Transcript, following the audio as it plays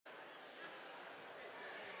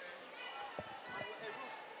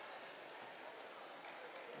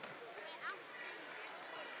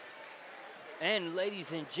And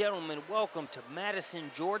ladies and gentlemen, welcome to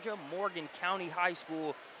Madison, Georgia, Morgan County High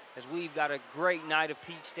School, as we've got a great night of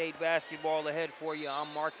Peach State basketball ahead for you.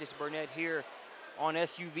 I'm Marcus Burnett here on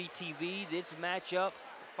SUVtv. This matchup,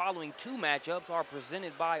 following two matchups, are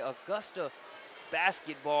presented by Augusta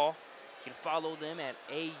Basketball. You can follow them at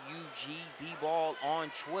AUGBball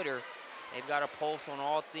on Twitter. They've got a pulse on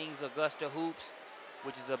all things Augusta hoops,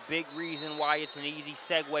 which is a big reason why it's an easy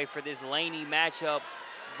segue for this Laney matchup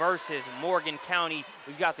versus Morgan County.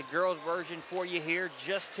 We've got the girls version for you here,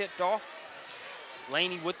 just tipped off.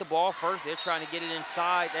 Laney with the ball first. They're trying to get it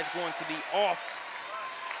inside. That's going to be off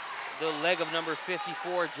the leg of number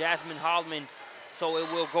 54, Jasmine Holloman. So it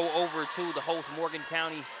will go over to the host Morgan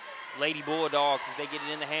County Lady Bulldogs as they get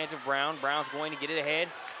it in the hands of Brown. Brown's going to get it ahead.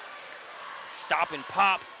 Stop and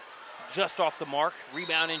pop just off the mark.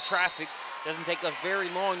 Rebound in traffic. Doesn't take us very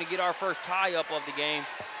long to get our first tie-up of the game,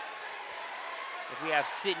 as we have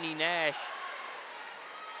Sydney Nash.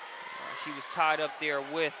 She was tied up there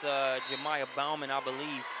with Jemiah Bauman, I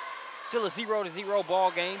believe. Still a 0-0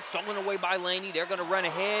 ball game. Stolen away by Laney. They're going to run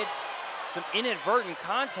ahead. Some inadvertent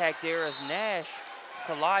contact there as Nash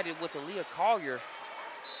collided with Aaliyah Collier.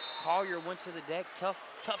 Collier went to the deck. Tough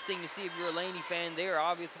thing to see if you're a Laney fan there.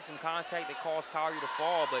 Obviously some contact that caused Collier to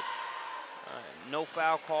fall, but no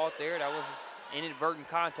foul called there. That was inadvertent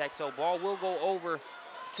contact. So ball will go over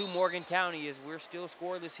to Morgan County as we're still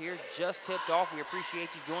scoreless here. Just tipped off. We appreciate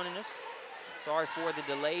you joining us. Sorry for the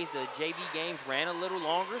delays. The JV games ran a little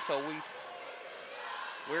longer, so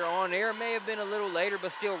we're on air. May have been a little later,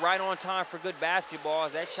 but still right on time for good basketball,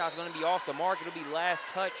 as that shot's going to be off the mark. It'll be last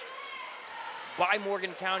touched by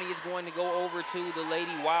Morgan County. Is going to go over to the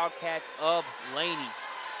Lady Wildcats of Laney.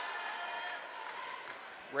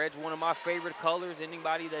 Red's one of my favorite colors.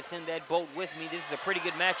 Anybody that's in that boat with me, this is a pretty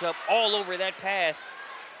good matchup. All over that pass.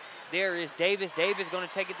 There is Davis. Davis going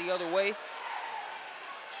to take it the other way.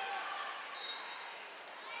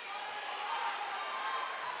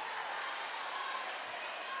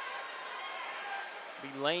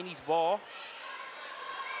 Be Laney's ball.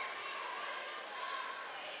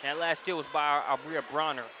 That last steal was by Albria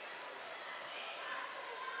Bronner.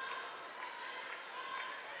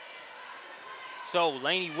 So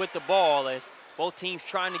Laney with the ball as both teams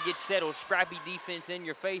trying to get settled. Scrappy defense in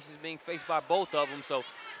your face is being faced by both of them. So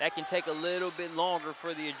that can take a little bit longer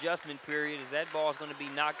for the adjustment period, as that ball is going to be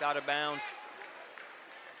knocked out of bounds.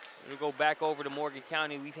 It'll go back over to Morgan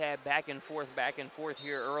County. We've had back and forth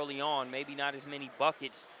here early on. Maybe not as many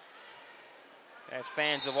buckets as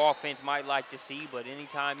fans of offense might like to see, but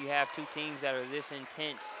anytime you have two teams that are this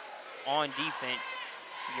intense on defense,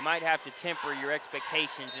 you might have to temper your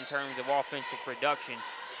expectations in terms of offensive production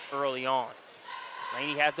early on.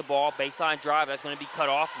 Laney has the ball, baseline drive, that's going to be cut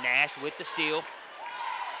off. Nash with the steal.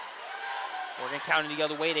 Morgan County the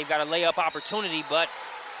other way. They've got a layup opportunity, but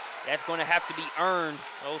that's going to have to be earned.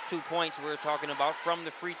 Those 2 points we're talking about from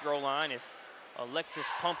the free throw line, as Alexis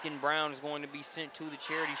Pumpkin Brown is going to be sent to the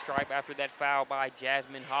charity stripe after that foul by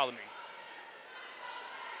Jasmine Holloman.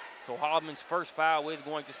 So Holloman's first foul is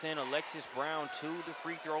going to send Alexis Brown to the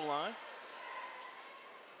free throw line.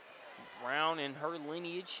 Brown and her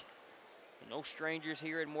lineage, no strangers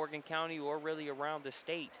here in Morgan County or really around the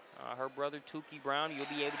state. Her brother Tukey Brown, you'll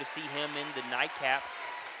be able to see him in the nightcap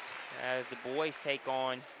as the boys take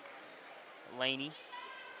on Laney.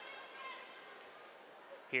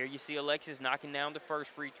 Here you see Alexis knocking down the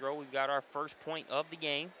first free throw. We've got our first point of the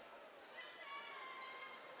game.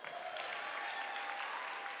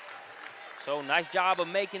 So nice job of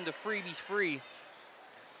making the freebies free.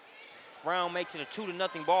 Brown makes it a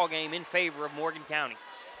 2-0 ball game in favor of Morgan County.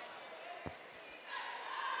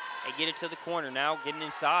 They get it to the corner now, getting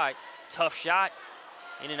inside. Tough shot,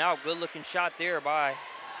 in and out. Good looking shot there by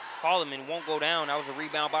Holloman. Won't go down. That was a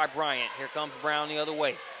rebound by Bryant. Here comes Brown the other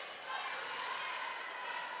way.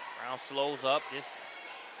 Brown slows up. This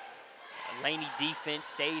Laney defense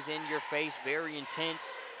stays in your face, very intense.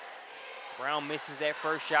 Brown misses that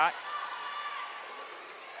first shot.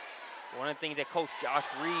 One of the things that Coach Josh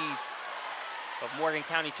Reeves of Morgan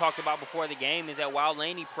County talked about before the game is that while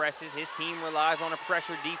Laney presses, his team relies on a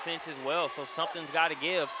pressure defense as well. So something's got to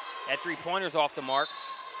give. That three-pointer's off the mark.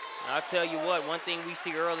 And I'll tell you what, one thing we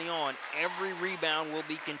see early on, every rebound will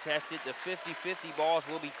be contested. The 50-50 balls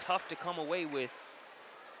will be tough to come away with,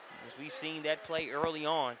 as we've seen that play early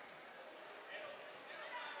on.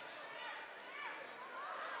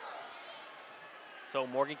 So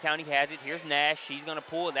Morgan County has it. Here's Nash. She's going to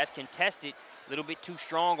pull it. That's contested. A little bit too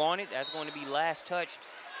strong on it. That's going to be last touched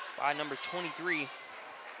by number 23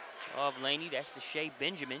 of Laney. That's Deshae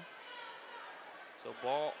Benjamin. So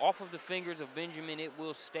ball off of the fingers of Benjamin. It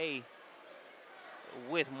will stay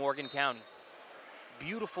with Morgan County.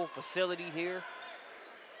 beautiful facility here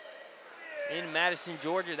in Madison,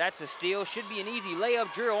 Georgia. That's a steal. Should be an easy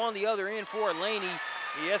layup drill on the other end for Laney.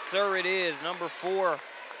 Yes, sir, it is. Number 4,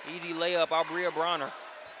 easy layup, Albria Bronner.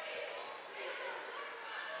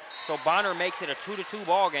 So Bonner makes it a 2-2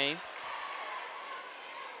 ball game.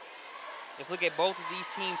 Let's look at both of these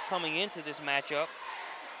teams coming into this matchup.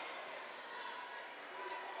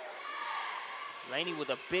 Laney with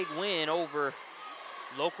a big win over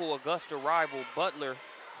local Augusta rival Butler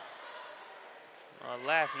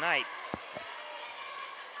last night.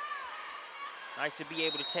 Nice to be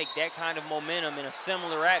able to take that kind of momentum in a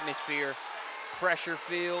similar atmosphere. Pressure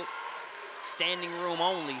field, standing room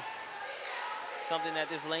only. Something that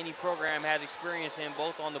this Laney program has experience in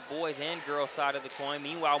both on the boys and girls side of the coin.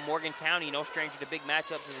 Meanwhile, Morgan County, no stranger to big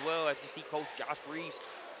matchups as well, as you see Coach Josh Reeves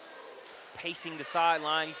pacing the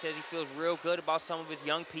sideline. He says he feels real good about some of his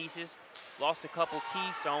young pieces. Lost a couple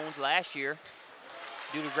keystones last year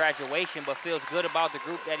due to graduation, but feels good about the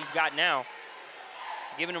group that he's got now.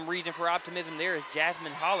 Giving him reason for optimism there is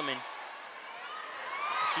Jasmine Holloman.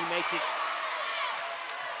 She makes it.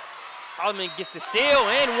 Holloman gets the steal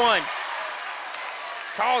and one.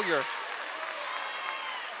 Collier.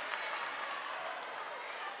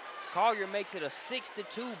 Collier makes it a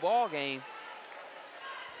 6-2 ball game.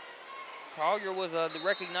 Collier was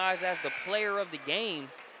recognized as the player of the game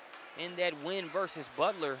in that win versus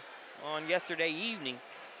Butler on yesterday evening.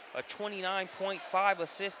 A 29.5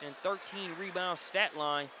 assist and 13 rebound stat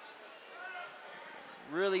line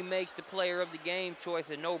really makes the player of the game choice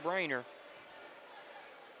a no-brainer.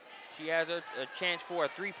 She has a chance for a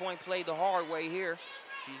three-point play the hard way here.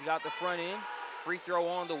 She's got the front end. Free throw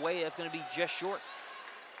on the way. That's going to be just short.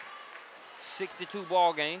 6-2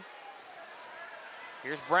 ball game.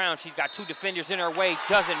 Here's Brown. She's got 2 defenders in her way.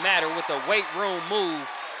 Doesn't matter with the weight room move.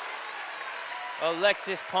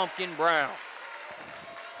 Alexis Pumpkin Brown.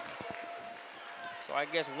 So I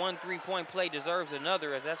guess one three-point play deserves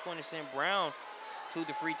another, as that's going to send Brown to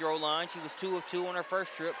the free throw line. She was 2 of 2 on her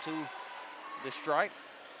first trip to the stripe.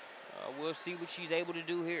 We'll see what she's able to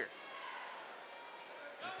do here.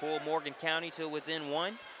 Pull Morgan County to within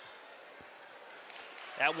 1.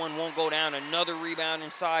 That one won't go down. Another rebound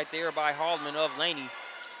inside there by Haldeman of Laney.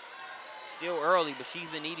 Still early, but she's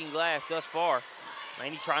been eating glass thus far.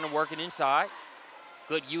 Laney trying to work it inside.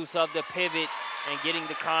 Good use of the pivot and getting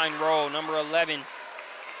the kind roll. Number 11,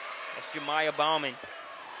 that's Jemiah Bauman.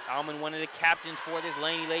 Bauman, one of the captains for this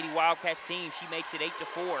Laney Lady Wildcats team. She makes it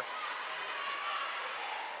 8-4.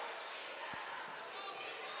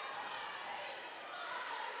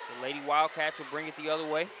 So Lady Wildcats will bring it the other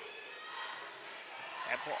way.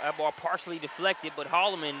 That ball partially deflected, but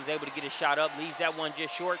Holloman is able to get a shot up. Leaves that one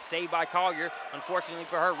just short. Saved by Collier. Unfortunately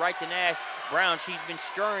for her, right to Nash. Brown, she's been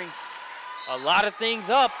stirring a lot of things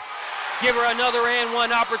up. Give her another and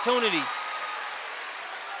one opportunity.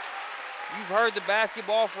 You've heard the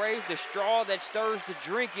basketball phrase, the straw that stirs the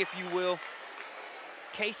drink, if you will.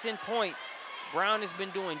 Case in point, Brown has been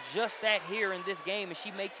doing just that here in this game, and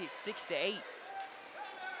she makes it 6-8.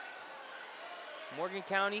 Morgan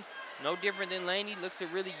County, no different than Laney, looks to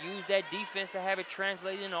really use that defense to have it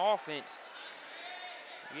translate into offense.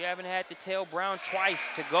 You haven't had to tell Brown twice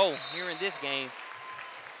to go here in this game.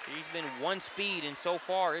 She's been one speed, and so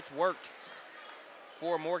far it's worked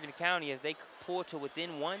for Morgan County as they pull to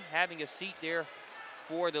within 1. Having a seat there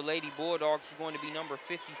for the Lady Bulldogs is going to be number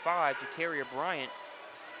 55, Jeteria Bryant.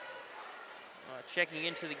 Checking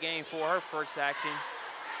into the game for her first action.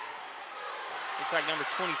 Looks like number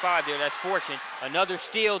 25 there, that's Fortune. Another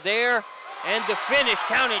steal there, and the finish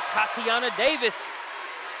counted, Tatiana Davis.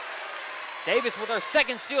 Davis with her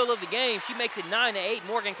second steal of the game. She makes it 9-8.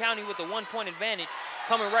 Morgan County with a 1-point advantage.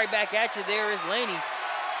 Coming right back at you there is Laney.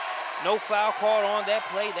 No foul called on that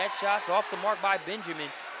play. That shot's off the mark by Benjamin.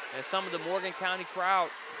 And some of the Morgan County crowd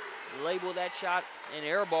label that shot an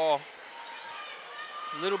air ball.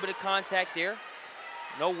 A little bit of contact there.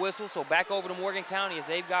 No whistle, so back over to Morgan County as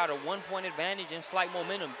they've got a 1-point advantage and slight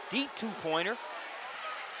momentum. Deep 2-pointer.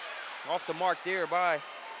 Off the mark there by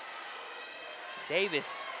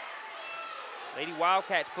Davis. Lady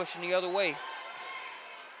Wildcats pushing the other way.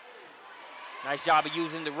 Nice job of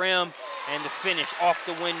using the rim and the finish off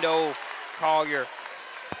the window. Collier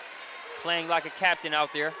playing like a captain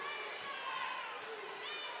out there.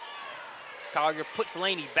 Collier puts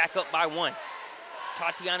Laney back up by 1.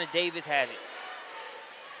 Tatiana Davis has it.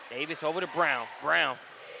 Davis over to Brown. Brown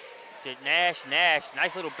to Nash. Nash,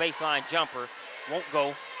 nice little baseline jumper. Won't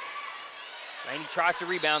go. Laney tries to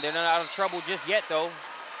rebound. They're not out of trouble just yet, though.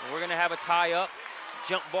 And we're going to have a tie-up.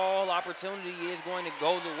 Jump ball opportunity is going to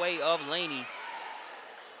go the way of Laney.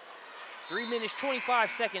 3 minutes, 25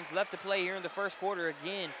 seconds left to play here in the first quarter.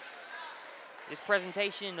 Again, this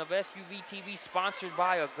presentation of SUVtv sponsored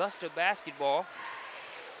by Augusta Basketball.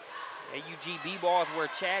 AUG B-Ball is where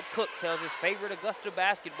Chad Cook tells his favorite Augusta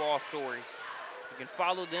basketball stories. You can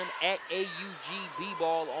follow them at AUG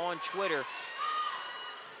B-Ball on Twitter.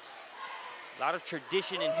 A lot of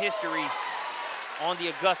tradition and history on the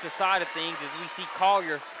Augusta side of things as we see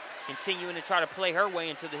Collier continuing to try to play her way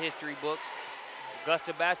into the history books.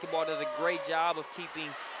 Augusta Basketball does a great job of keeping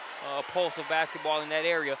a pulse of basketball in that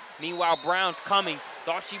area. Meanwhile, Brown's coming.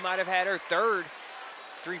 Thought she might have had her third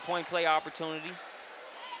three-point play opportunity.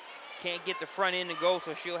 Can't get the front end to go,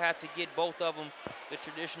 so she'll have to get both of them the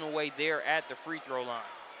traditional way there at the free throw line.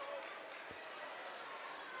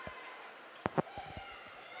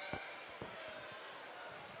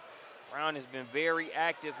 Brown has been very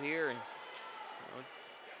active here, and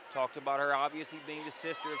talked about her obviously being the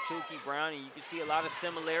sister of Tukey Brown, and you can see a lot of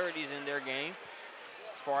similarities in their game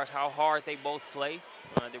as far as how hard they both play,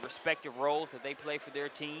 the respective roles that they play for their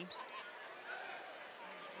teams.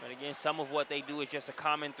 But again, some of what they do is just a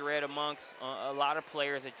common thread amongst a lot of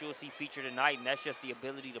players that you'll see featured tonight, and that's just the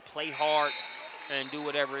ability to play hard and do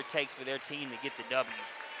whatever it takes for their team to get the W.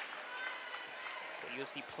 So you'll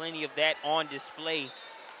see plenty of that on display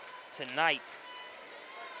tonight.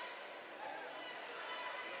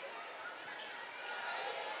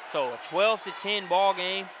 So a 12-10 ball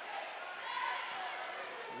game.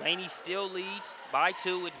 Laney still leads by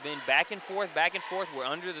 2. It's been back and forth, back and forth. We're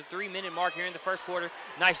under the 3-minute mark here in the first quarter.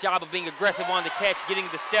 Nice job of being aggressive on the catch, getting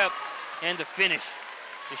the step and the finish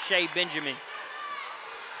to Shea Benjamin.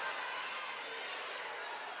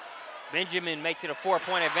 Benjamin makes it a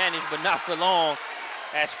 4-point advantage, but not for long,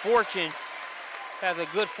 as Fortune has a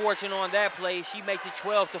good fortune on that play. She makes it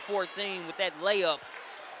 12-14 with that layup.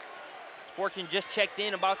 Fortune just checked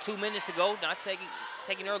in about 2 minutes ago, not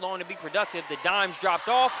taking her long to be productive. The dime's dropped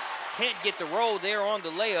off. Can't get the roll there on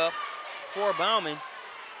the layup for Bauman.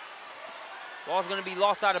 Ball's going to be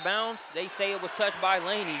lost out of bounds. They say it was touched by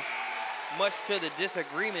Laney, much to the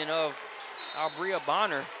disagreement of Albria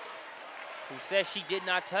Bonner, who says she did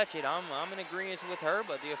not touch it. I'm in agreement with her,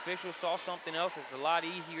 but the official saw something else. It's a lot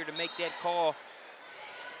easier to make that call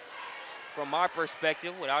from my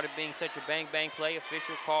perspective without it being such a bang-bang play.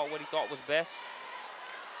 Official called what he thought was best.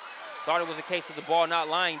 Thought it was a case of the ball not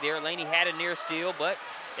lying there. Laney had a near steal, but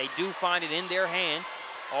they do find it in their hands.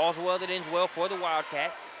 All's well that ends well for the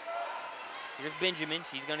Wildcats. Here's Benjamin.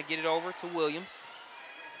 She's going to get it over to Williams.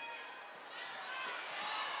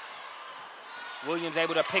 Williams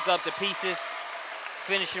able to pick up the pieces,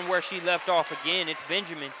 finishing where she left off again. It's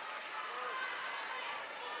Benjamin.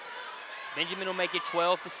 Benjamin will make it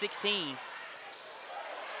 12-16.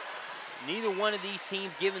 Neither one of these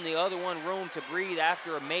teams giving the other one room to breathe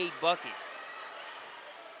after a made bucket.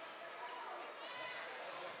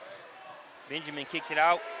 Benjamin kicks it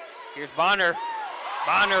out. Here's Bonner.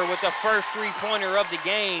 Bonner with the first three-pointer of the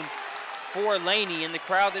game for Laney, and the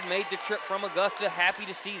crowd that made the trip from Augusta happy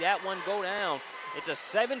to see that one go down. It's a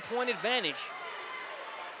 7-point advantage.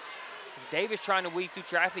 Davis trying to weave through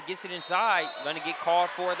traffic, gets it inside. Going to get called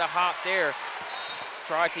for the hop there.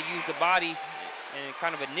 Tried to use the body and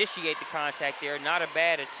kind of initiate the contact there. Not a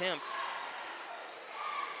bad attempt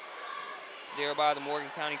there by the Morgan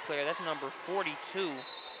County player. That's number 42.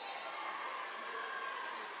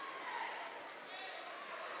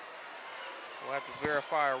 We'll have to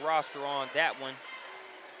verify a roster on that one.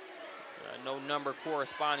 No number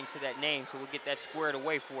corresponding to that name, so we'll get that squared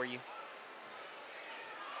away for you.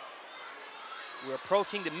 We're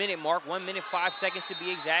approaching the minute mark, 1 minute, 5 seconds to be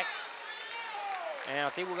exact. And I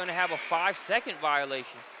think we're going to have a 5-second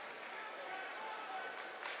violation.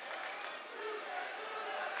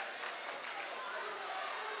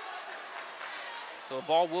 So the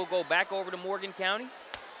ball will go back over to Morgan County.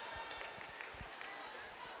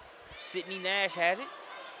 Sydney Nash has it.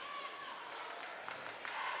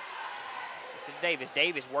 This is Davis.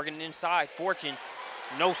 Davis working it inside. Fortune.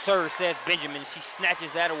 No, sir, says Benjamin. She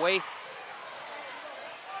snatches that away.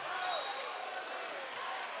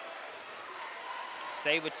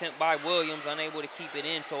 Save attempt by Williams, unable to keep it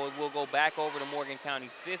in, so it will go back over to Morgan County.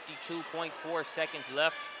 52.4 seconds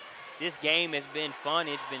left. This game has been fun.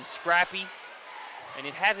 It's been scrappy, and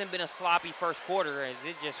it hasn't been a sloppy first quarter as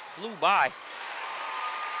it just flew by.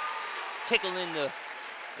 Tickling the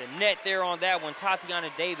net there on that one. Tatiana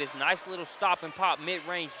Davis, nice little stop and pop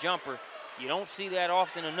mid-range jumper. You don't see that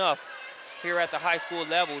often enough here at the high school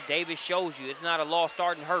level. Davis shows you it's not a lost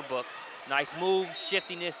art in her book. Nice move,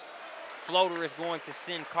 shiftiness. Floater is going to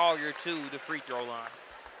send Collier to the free throw line.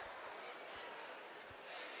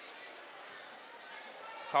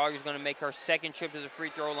 It's Collier's going to make her second trip to the free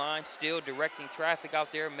throw line, still directing traffic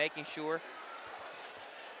out there, making sure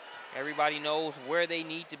everybody knows where they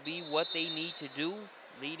need to be, what they need to do,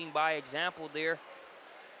 leading by example there.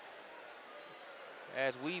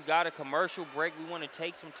 As we've got a commercial break, we want to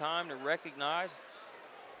take some time to recognize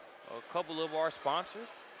a couple of our sponsors.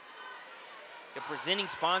 The presenting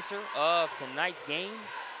sponsor of tonight's game,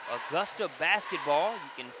 Augusta Basketball.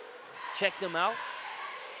 You can check them out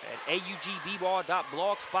at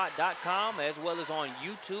augball.blogspot.com, as well as on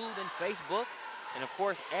YouTube and Facebook, and of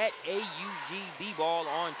course at augball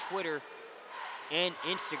on Twitter and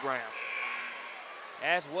Instagram,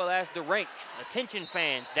 as well as the Ranks. Attention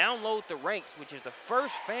fans, download the Ranks, which is the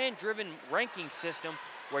first fan-driven ranking system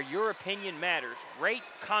where your opinion matters. Rate,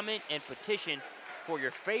 comment, and petition for your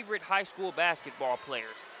favorite high school basketball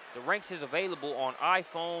players. The Ranks is available on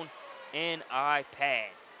iPhone and iPad.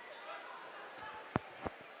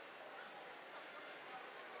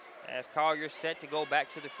 As Collier's set to go back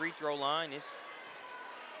to the free throw line, it's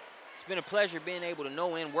been a pleasure being able to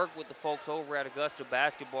know and work with the folks over at Augusta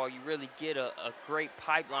Basketball. You really get a great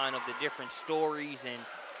pipeline of the different stories and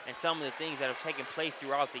some of the things that have taken place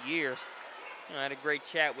throughout the years. You know, I had a great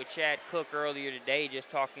chat with Chad Cook earlier today, just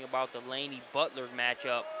talking about the Laney-Butler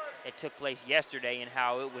matchup that took place yesterday and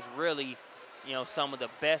how it was really, you know, some of the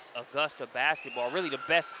best Augusta basketball, really the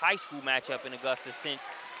best high school matchup in Augusta since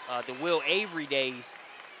the Will Avery days.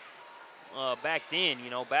 Back then, you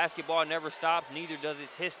know, basketball never stops, neither does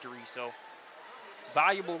its history. So,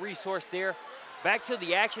 valuable resource there. Back to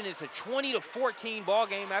the action. It's a 20-14 ball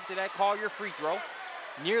game after that Collier free throw.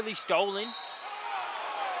 Nearly stolen.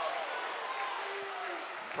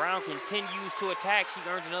 Brown continues to attack. She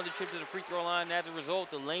earns another trip to the free throw line. As a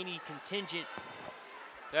result, the Laney contingent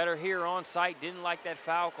that are here on site didn't like that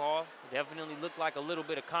foul call. Definitely looked like a little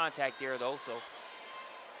bit of contact there, though. So,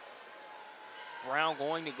 Brown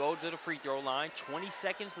going to go to the free throw line. 20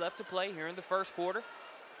 seconds left to play here in the first quarter.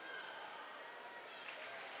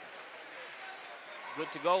 Good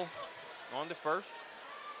to go on the first.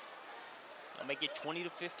 I'll make it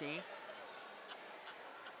 20-15.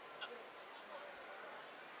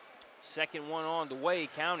 Second one on the way,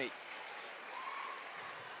 count it.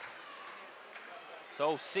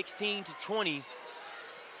 So 16-20.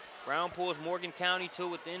 Brown pulls Morgan County to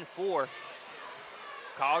within 4.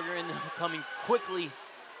 Collier and them coming quickly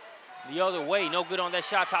the other way. No good on that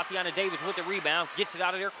shot. Tatiana Davis with the rebound. Gets it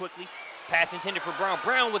out of there quickly. Pass intended for Brown.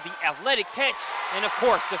 Brown with the athletic catch. And, of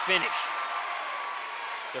course, the finish.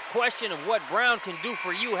 The question of what Brown can do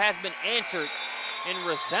for you has been answered in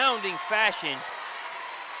resounding fashion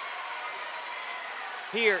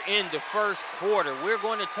here in the first quarter. We're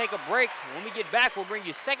going to take a break. When we get back, we'll bring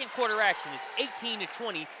you second quarter action. It's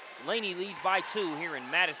 18-20. Laney leads by 2 here in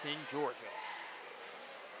Madison, Georgia.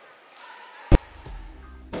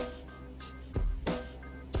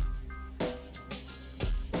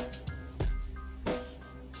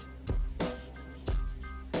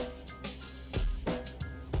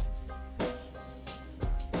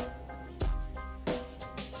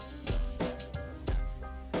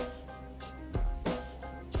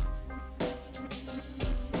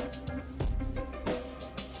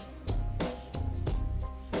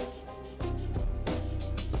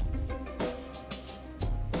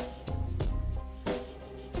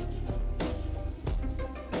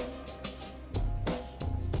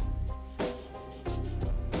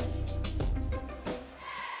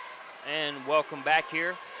 And welcome back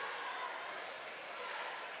here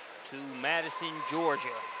to Madison, Georgia,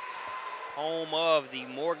 home of the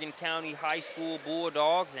Morgan County High School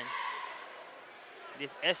Bulldogs, and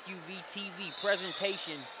this SUVtv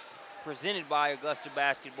presentation presented by Augusta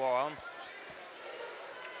Basketball.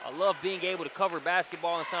 I love being able to cover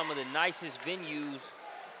basketball in some of the nicest venues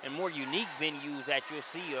and more unique venues that you'll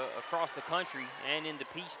see across the country and in the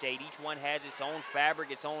Peach State. Each one has its own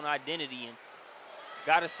fabric, its own identity, and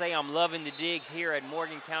gotta say, I'm loving the digs here at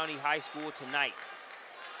Morgan County High School tonight.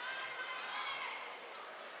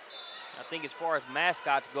 I think as far as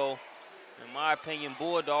mascots go, in my opinion,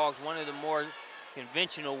 Bulldogs, one of the more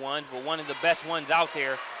conventional ones, but one of the best ones out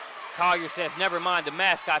there. Collier says, never mind the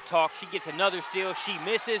mascot talk. She gets another steal. She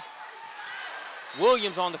misses.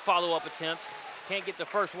 Williams on the follow-up attempt. Can't get the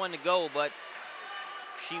first one to go, but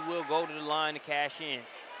she will go to the line to cash in.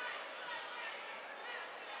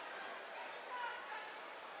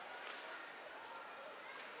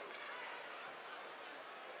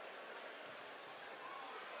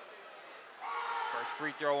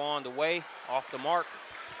 Free throw on the way, off the mark.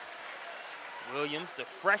 Williams, the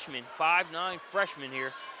freshman, 5'9" freshman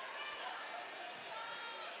here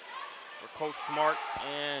for Coach Smart,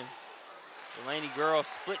 and the Laney girls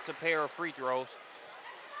splits a pair of free throws.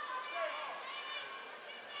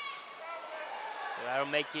 That'll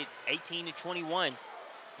make it 18-21.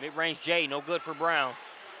 Mid-range J, no good for Brown.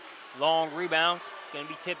 Long rebounds, gonna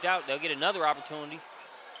be tipped out. They'll get another opportunity.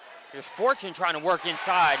 Here's Fortune trying to work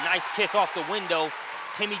inside. Nice kiss off the window.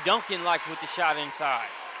 Timmy Duncan like with the shot inside.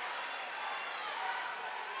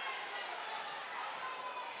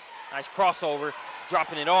 Nice crossover,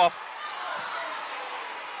 dropping it off.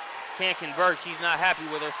 Can't convert, she's not happy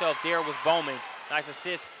with herself. There was Bowman. Nice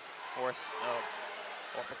assist, or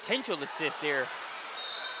potential assist there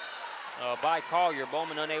by Collier.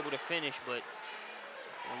 Bowman unable to finish, but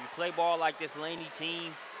when you play ball like this Laney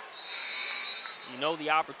team, you know the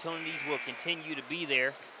opportunities will continue to be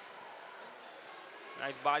there.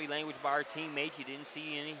 Nice body language by our teammates. You didn't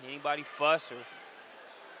see anybody fuss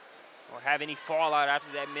or have any fallout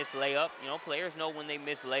after that missed layup. You know, players know when they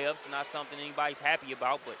miss layups. It's not something anybody's happy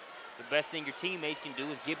about, but the best thing your teammates can do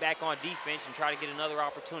is get back on defense and try to get another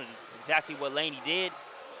opportunity. Exactly what Laney did.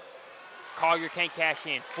 Collier can't cash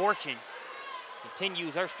in. Fortune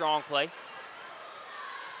continues her strong play.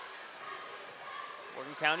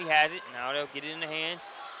 Morgan County has it. Now they'll get it in the hands.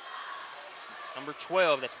 It's number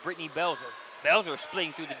 12, that's Brittany Belzer. Belzer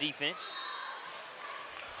splitting through the defense.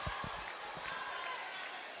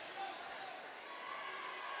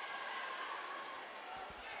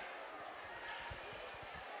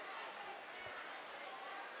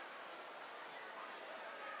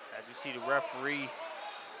 As you see the referee,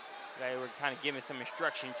 they were kind of giving some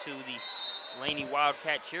instruction to the Laney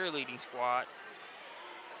Wildcat cheerleading squad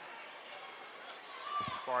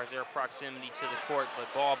as far as their proximity to the court, but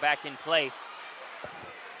ball back in play.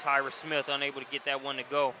 Tyra Smith unable to get that one to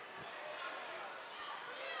go.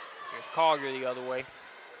 Here's Collier the other way.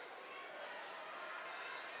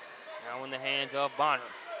 Now in the hands of Bonner.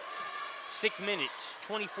 6 minutes,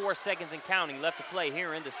 24 seconds and counting left to play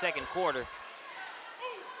here in the second quarter.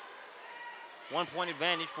 1 point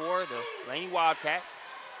advantage for the Laney Wildcats.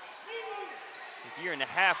 If you're in the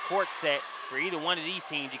half-court set for either one of these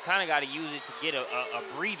teams, you kind of got to use it to get a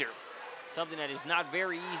breather, something that is not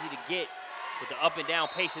very easy to get with the up and down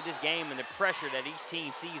pace of this game and the pressure that each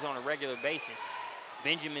team sees on a regular basis.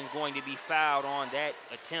 Benjamin's going to be fouled on that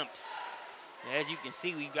attempt. And as you can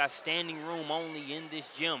see, we've got standing room only in this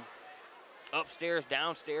gym. Upstairs,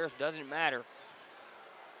 downstairs, doesn't matter.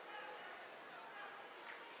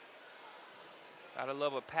 Gotta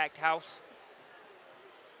love a packed house.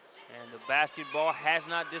 And the basketball has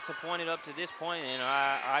not disappointed up to this point, and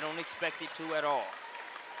I don't expect it to at all.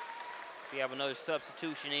 We have another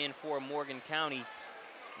substitution in for Morgan County,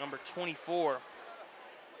 number 24.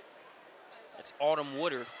 That's Autumn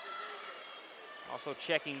Woodard. Also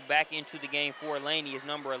checking back into the game for Laney is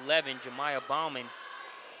number 11, Jemiah Bauman,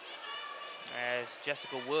 as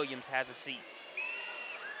Jessica Williams has a seat.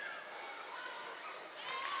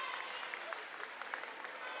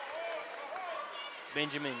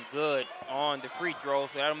 Benjamin good on the free throw,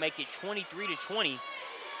 so that'll make it 23-20.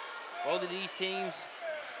 Both of these teams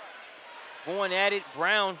going at it.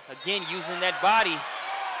 Brown, again, using that body.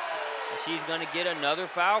 And she's going to get another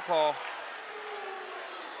foul call.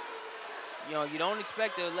 You know, you don't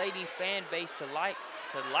expect the Lady fan base to like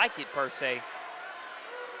it per se.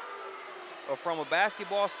 But from a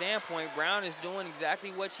basketball standpoint, Brown is doing exactly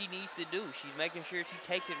what she needs to do. She's making sure she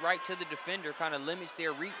takes it right to the defender, kind of limits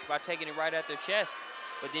their reach by taking it right at their chest.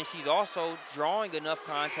 But then she's also drawing enough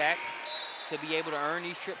contact to be able to earn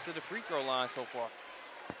these trips to the free throw line so far.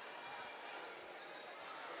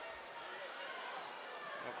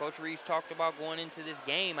 Now, Coach Reeves talked about going into this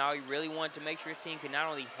game how he really wanted to make sure his team can not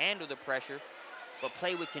only handle the pressure, but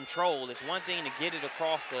play with control. It's one thing to get it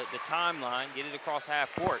across the timeline, get it across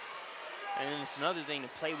half court. And then it's another thing to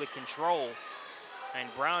play with control. And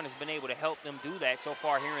Brown has been able to help them do that so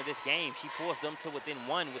far here in this game. She pulls them to within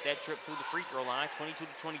one with that trip to the free throw line,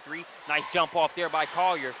 22-23. Nice jump off there by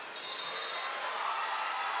Collier.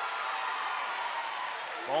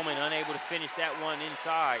 Bowman unable to finish that one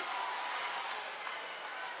inside.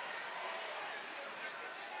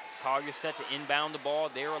 Collier set to inbound the ball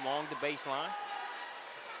there along the baseline.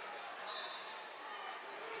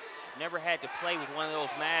 Never had to play with one of those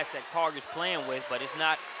masks that Collier's playing with, but it's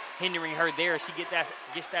not hindering her there. She gets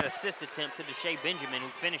that assist attempt to Deshae Benjamin, who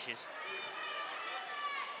finishes.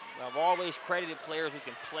 I've always credited players who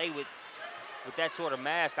can play with that sort of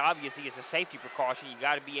mask. Obviously, it's a safety precaution. You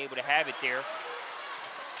got to be able to have it there.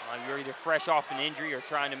 You're either fresh off an injury or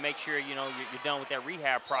trying to make sure you're done with that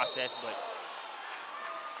rehab process, but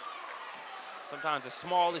sometimes the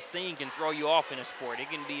smallest thing can throw you off in a sport. It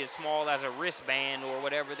can be as small as a wristband or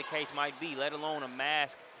whatever the case might be, let alone a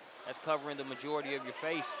mask that's covering the majority of your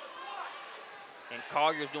face. And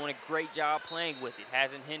Collier's doing a great job playing with it.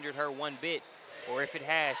 Hasn't hindered her one bit. or if it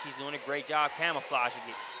has, she's doing a great job camouflaging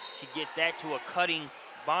it. She gets that to a cutting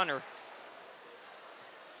Bonner.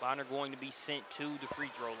 Bonner going to be sent to the free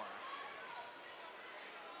throw line.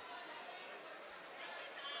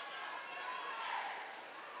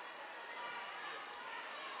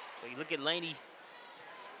 So you look at Laney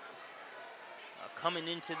coming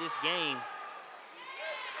into this game.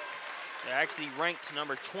 They're actually ranked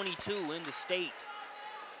number 22 in the state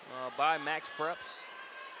by Max Preps.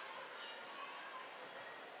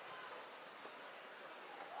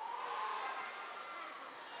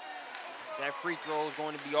 That free throw is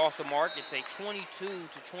going to be off the mark. It's a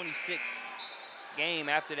 22-26 game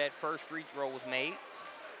after that first free throw was made.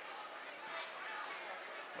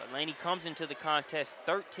 But Laney comes into the contest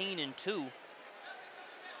 13-2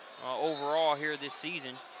 overall here this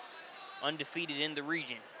season, undefeated in the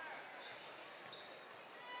region.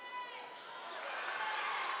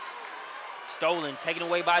 Stolen, taken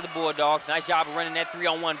away by the Bulldogs. Nice job of running that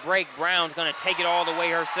 3-on-1 break. Brown's going to take it all the way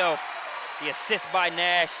herself. The assist by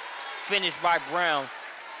Nash. Finished by Brown.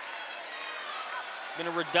 Been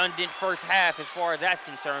a redundant first half as far as that's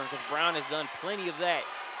concerned, because Brown has done plenty of that.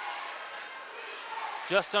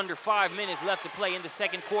 Just under 5 minutes left to play in the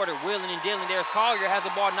second quarter. Wheeling and dealing. There's Collier, has the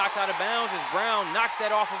ball knocked out of bounds as Brown knocks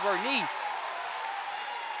that off of her knee.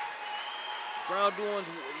 Brown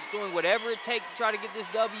doing whatever it takes to try to get this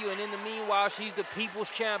W, and in the meanwhile, she's the people's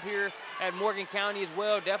champ here at Morgan County as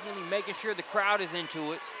well, definitely making sure the crowd is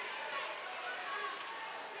into it.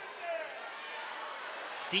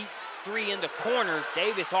 Deep three in the corner.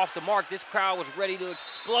 Davis off the mark. This crowd was ready to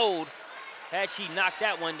explode had she knocked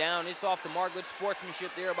that one down. It's off the mark. Good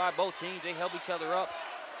sportsmanship there by both teams. They help each other up.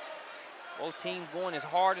 Both teams going as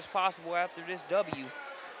hard as possible after this W.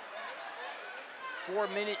 4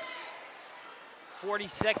 minutes, 40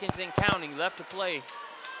 seconds and counting left to play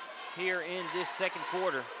here in this second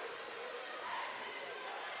quarter.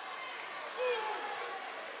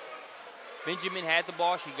 Benjamin had the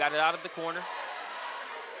ball. She got it out of the corner.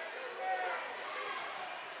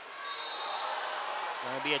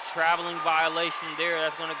 Going to be a traveling violation there.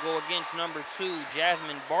 That's going to go against number 2,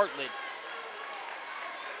 Jasmine Bartlett.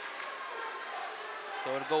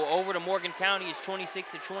 So it'll go over to Morgan County. It's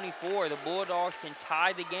 26-24. The Bulldogs can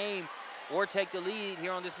tie the game or take the lead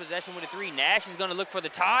here on this possession with a 3. Nash is going to look for the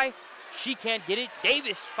tie. She can't get it.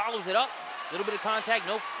 Davis follows it up. A little bit of contact.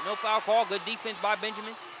 No foul call. Good defense by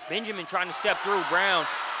Benjamin. Benjamin trying to step through. Brown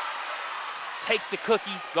takes the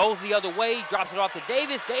cookies, goes the other way, drops it off to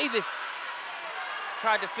Davis. Davis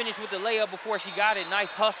tried to finish with the layup before she got it.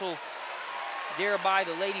 Nice hustle there by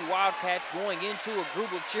the Lady Wildcats going into a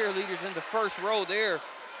group of cheerleaders in the first row. There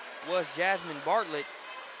was Jasmine Bartlett.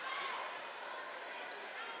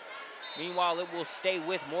 Meanwhile, it will stay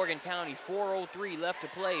with Morgan County. 4:03 left to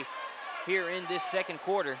play here in this second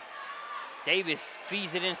quarter. Davis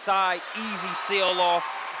feeds it inside. Easy seal off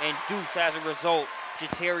and deuce as a result.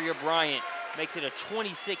 Jeteria Bryant makes it a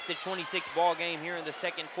 26-26 ball game here in the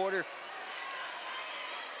second quarter.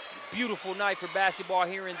 Beautiful night for basketball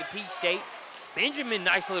here in the Peach State. Benjamin,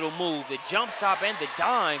 nice little move. The jump stop and the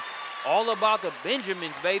dime. All about the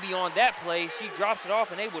Benjamins, baby, on that play. She drops it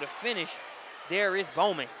off and able to finish. There is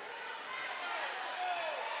Bowman.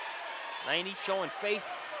 Laney showing faith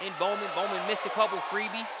in Bowman. Bowman missed a couple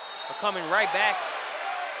freebies, but coming right back.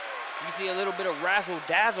 You see a little bit of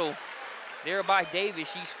razzle-dazzle there by Davis.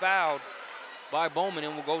 She's fouled by Bowman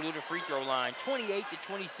and will go to the free throw line.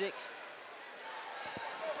 28-26.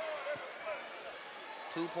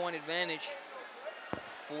 2-point advantage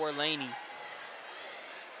for Laney.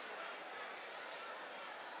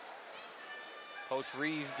 Coach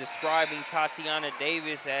Reeves describing Tatiana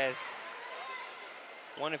Davis as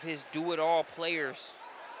one of his do-it-all players.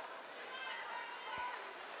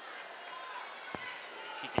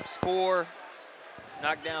 She can score,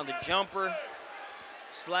 knock down the jumper,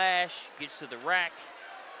 slash, gets to the rack.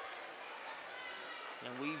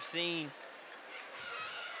 And we've seen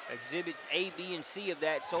exhibits A, B, and C of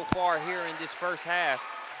that so far here in this first half,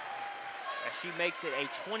 as she makes it a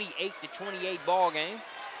 28-28 ball game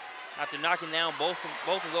after knocking down both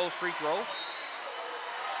of those free throws.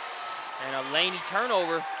 And a Laney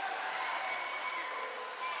turnover. It's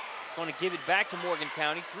going to give it back to Morgan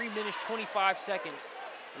County. 3 minutes, 25 seconds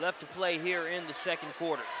left to play here in the second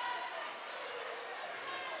quarter.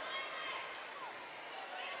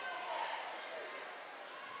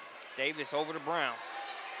 Davis over to Brown.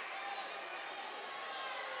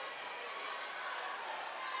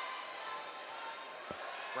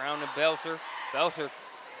 Brown to Belser. Belser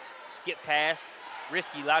skip pass.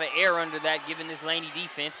 Risky, a lot of air under that given this Laney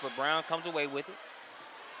defense, but Brown comes away with it.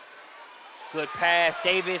 Good pass.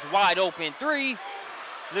 Davis wide open 3.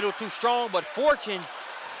 Little too strong, but Fortune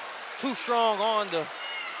too strong on the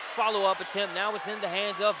follow-up attempt. Now it's in the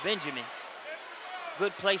hands of Benjamin.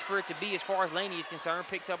 Good place for it to be as far as Laney is concerned.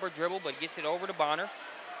 Picks up her dribble, but gets it over to Bonner.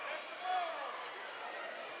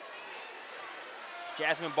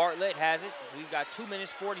 Jasmine Bartlett has it. We've got 2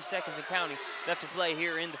 minutes, 40 seconds and counting left to play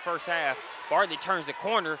here in the first half. Bartlett turns the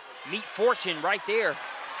corner. Meet Fortune right there.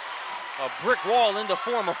 A brick wall in the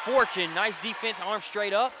form of Fortune. Nice defense, arm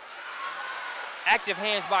straight up. Active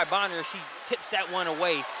hands by Bonner. She tips that one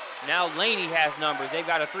away. Now Laney has numbers. They've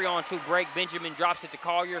got a 3-on-2 break. Benjamin drops it to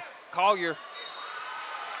Collier. Collier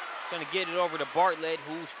is going to get it over to Bartlett,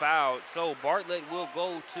 who's fouled. So Bartlett will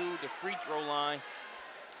go to the free throw line.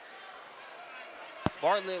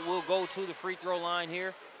 Bartlett will go to the free throw line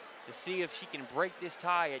here to see if she can break this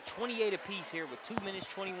tie at 28 apiece here with 2 minutes,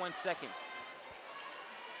 21 seconds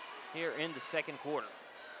here in the second quarter.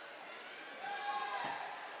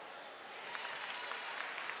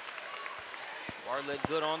 Bartlett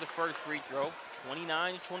good on the first free throw,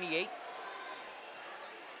 29-28.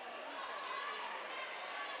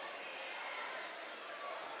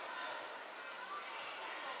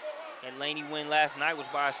 And Laney win last night was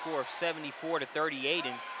by a score of 74-38.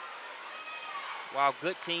 And while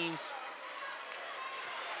good teams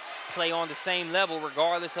play on the same level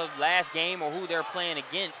regardless of last game or who they're playing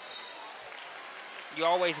against, you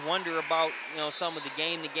always wonder about, some of the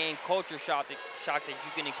game-to-game culture shock that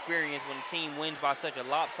you can experience when a team wins by such a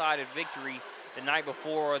lopsided victory the night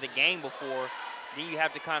before or the game before. Then you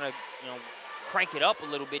have to kind of, crank it up a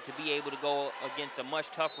little bit to be able to go against a much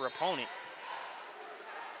tougher opponent.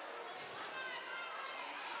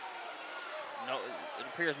 No, it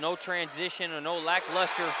appears no transition or no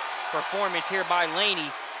lackluster performance here by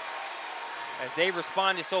Laney as they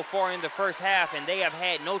responded so far in the first half, and they have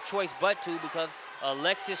had no choice but to because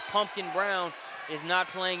Alexis Pumpkin Brown is not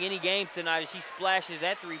playing any games tonight as she splashes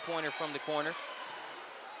that three-pointer from the corner.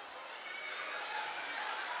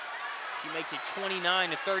 She makes it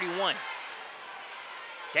 29-31.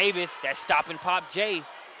 Davis, that stop and pop J,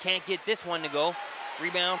 can't get this one to go.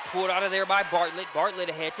 Rebound pulled out of there by Bartlett. Bartlett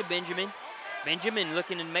ahead to Benjamin. Benjamin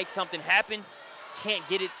looking to make something happen. Can't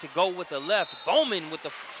get it to go with the left. Bowman with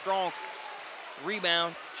the strong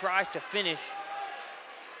rebound. Tries to finish.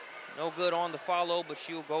 No good on the follow, but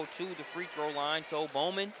she'll go to the free throw line. So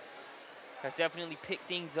Bowman has definitely picked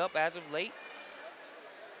things up as of late.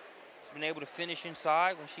 She's been able to finish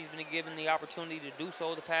inside when she's been given the opportunity to do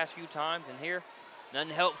so the past few times. And here,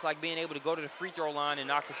 nothing helps like being able to go to the free throw line and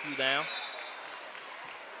knock a few down.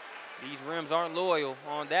 These rims aren't loyal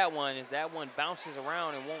on that one as that one bounces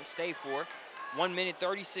around and won't stay for. 1 minute,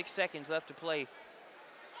 36 seconds left to play.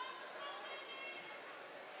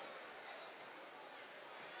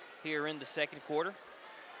 Here in the second quarter.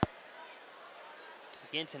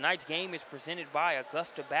 Again, tonight's game is presented by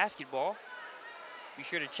Augusta Basketball. Be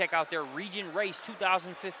sure to check out their Region Race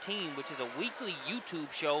 2015, which is a weekly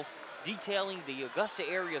YouTube show detailing the Augusta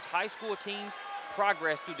area's high school teams'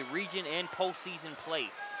 progress through the region and postseason play.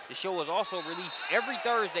 The show is also released every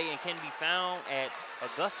Thursday and can be found at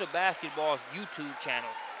Augusta Basketball's YouTube channel,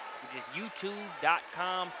 which is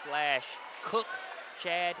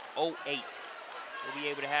youtube.com/cookchad08. We'll be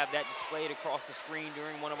able to have that displayed across the screen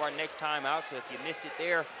during one of our next timeouts, so if you missed it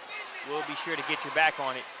there, we'll be sure to get your back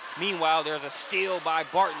on it. Meanwhile, there's a steal by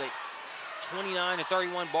Bartlett.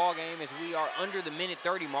 29-31 ball game as we are under the minute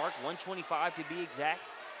 30 mark, 1:25 to be exact.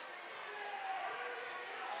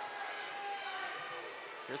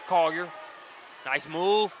 Here's Collier. Nice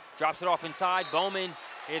move. Drops it off inside. Bowman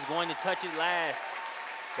is going to touch it last.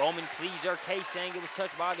 Bowman pleads her case, saying it was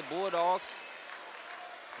touched by the Bulldogs.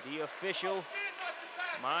 The official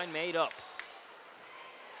mind made up.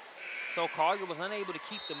 So Collier was unable to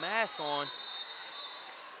keep the mask on.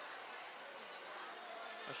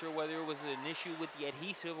 Not sure whether it was an issue with the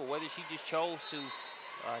adhesive or whether she just chose to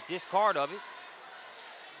discard of it.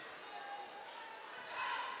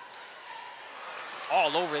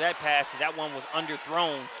 All over that pass as that one was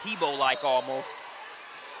underthrown, Tebow-like almost.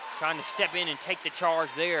 Trying to step in and take the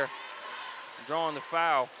charge there, drawing the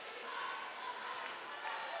foul.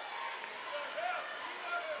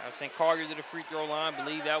 I'll send Collier to the free throw line.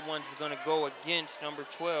 Believe that one's going to go against number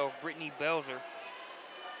 12, Brittany Belzer.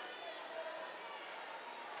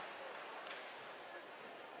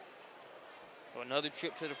 So another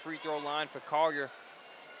trip to the free throw line for Collier.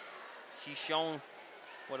 She's shown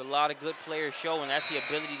what a lot of good players show, and that's the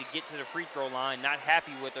ability to get to the free throw line. Not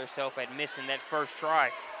happy with herself at missing that first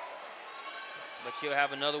try. But she'll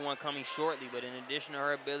have another one coming shortly. But in addition to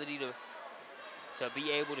her ability to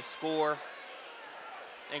be able to score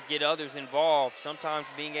and get others involved, sometimes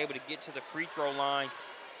being able to get to the free throw line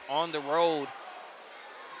on the road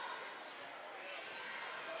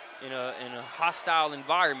in a hostile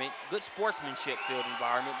environment, good sportsmanship field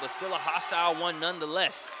environment, but still a hostile one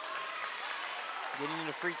nonetheless. Getting to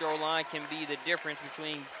the free throw line can be the difference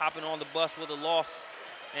between hopping on the bus with a loss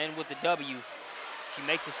and with the W. She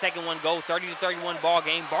makes the second one go, 30-31 ball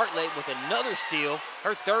game. Bartlett with another steal,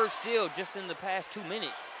 her third steal just in the past 2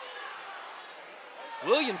 minutes.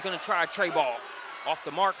 Williams gonna try a tray ball. Off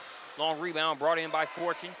the mark, long rebound brought in by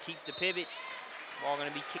Fortune, keeps the pivot. Ball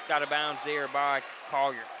gonna be kicked out of bounds there by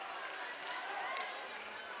Collier.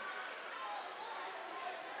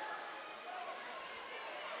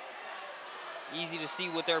 Easy to see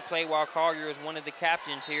with their play while Collier is one of the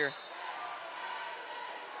captains here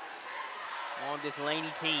on this Laney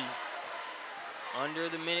team. Under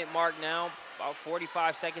the minute mark now, about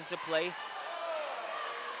 45 seconds to play.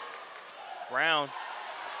 Brown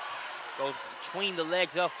goes between the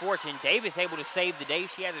legs of Fortune. Davis able to save the day.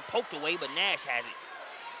 She has it poked away, but Nash has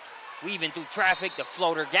it. Weaving through traffic, the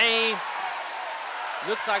floater game.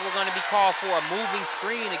 Looks like we're gonna be called for a moving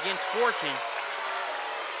screen against Fortune.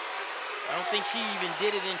 I don't think she even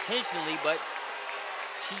did it intentionally, but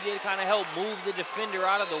she did kind of help move the defender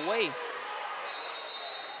out of the way.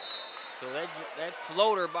 So that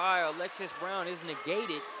floater by Alexis Brown is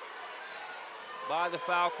negated by the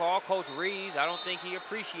foul call. Coach Reeves, I don't think he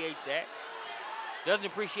appreciates that. Doesn't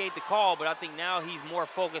appreciate the call, but I think now he's more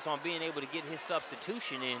focused on being able to get his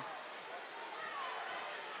substitution in.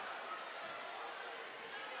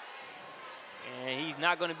 And he's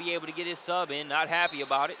not going to be able to get his sub in, not happy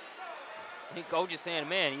about it. I think coach is saying,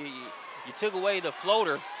 man, you took away the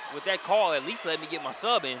floater with that call. At least let me get my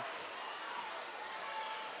sub in.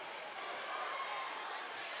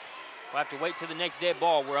 We'll have to wait till the next dead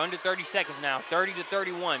ball. We're under 30 seconds now,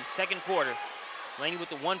 30-31, second quarter. Laney with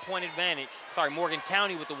the 1-point advantage. Sorry, Morgan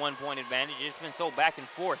County with the 1-point advantage. It's been so back and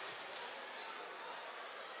forth.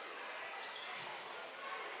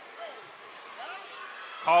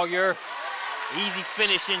 Collier, easy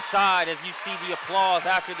finish inside as you see the applause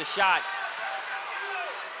after the shot.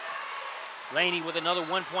 Laney with another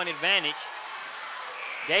 1-point advantage.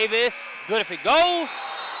 Davis, good if it goes.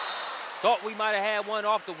 Thought we might have had one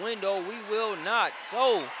off the window. We will not.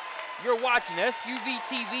 So, you're watching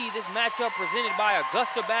SUVtv, this matchup presented by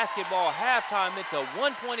Augusta Basketball. Halftime, it's a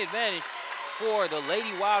 1-point advantage for the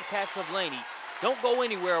Lady Wildcats of Laney. Don't go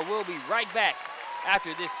anywhere. We'll be right back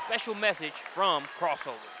after this special message from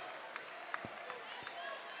Crossover.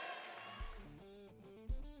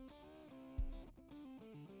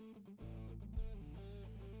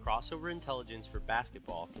 Crossover intelligence for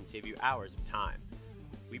basketball can save you hours of time.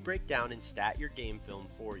 We break down and stat your game film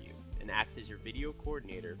for you and act as your video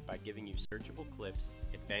coordinator by giving you searchable clips,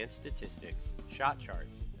 advanced statistics, shot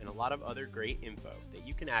charts, and a lot of other great info that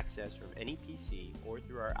you can access from any PC or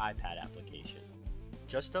through our iPad application.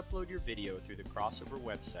 Just upload your video through the Crossover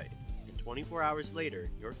website, and 24 hours later,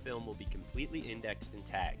 your film will be completely indexed and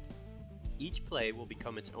tagged. Each play will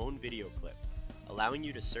become its own video clip, allowing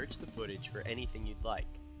you to search the footage for anything you'd like.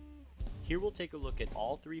 Here we'll take a look at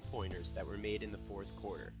all 3-pointers that were made in the fourth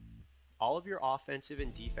quarter. All of your offensive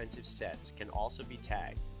and defensive sets can also be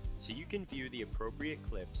tagged, so you can view the appropriate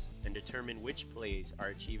clips and determine which plays are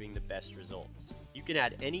achieving the best results. You can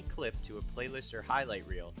add any clip to a playlist or highlight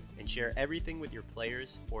reel and share everything with your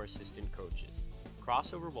players or assistant coaches.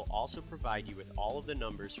 Crossover will also provide you with all of the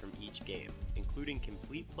numbers from each game, including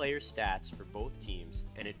complete player stats for both teams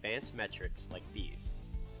and advanced metrics like these.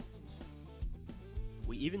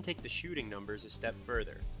 We even take the shooting numbers a step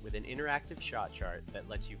further with an interactive shot chart that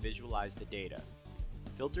lets you visualize the data.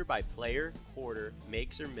 Filter by player, quarter,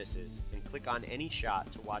 makes or misses, and click on any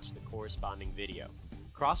shot to watch the corresponding video.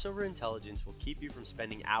 Crossover intelligence will keep you from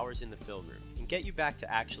spending hours in the film room and get you back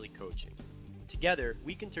to actually coaching. Together,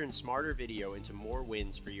 we can turn smarter video into more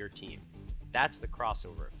wins for your team. That's the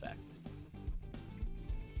Crossover effect.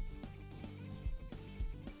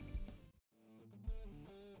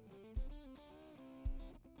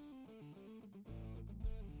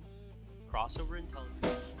 Crossover intelligence.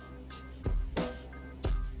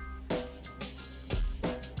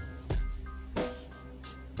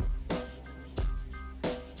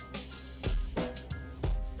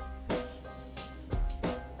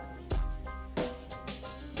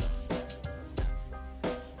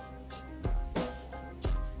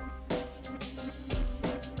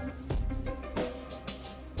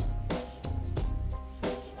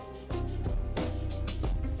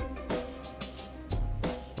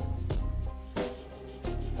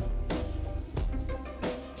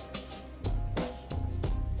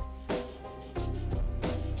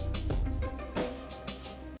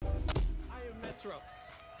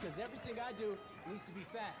 Because everything I do needs to be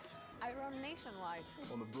fast. I run nationwide.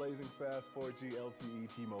 On the blazing fast 4G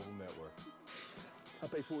LTE T-Mobile network. I'll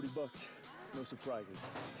pay $40. No surprises.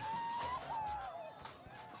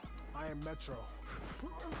 I am Metro.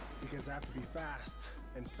 Because I have to be fast,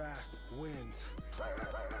 and fast wins.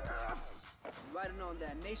 Riding on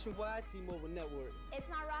that nationwide T-Mobile network. It's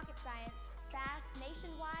not rocket science. Fast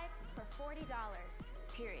nationwide for $40,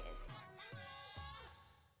 period.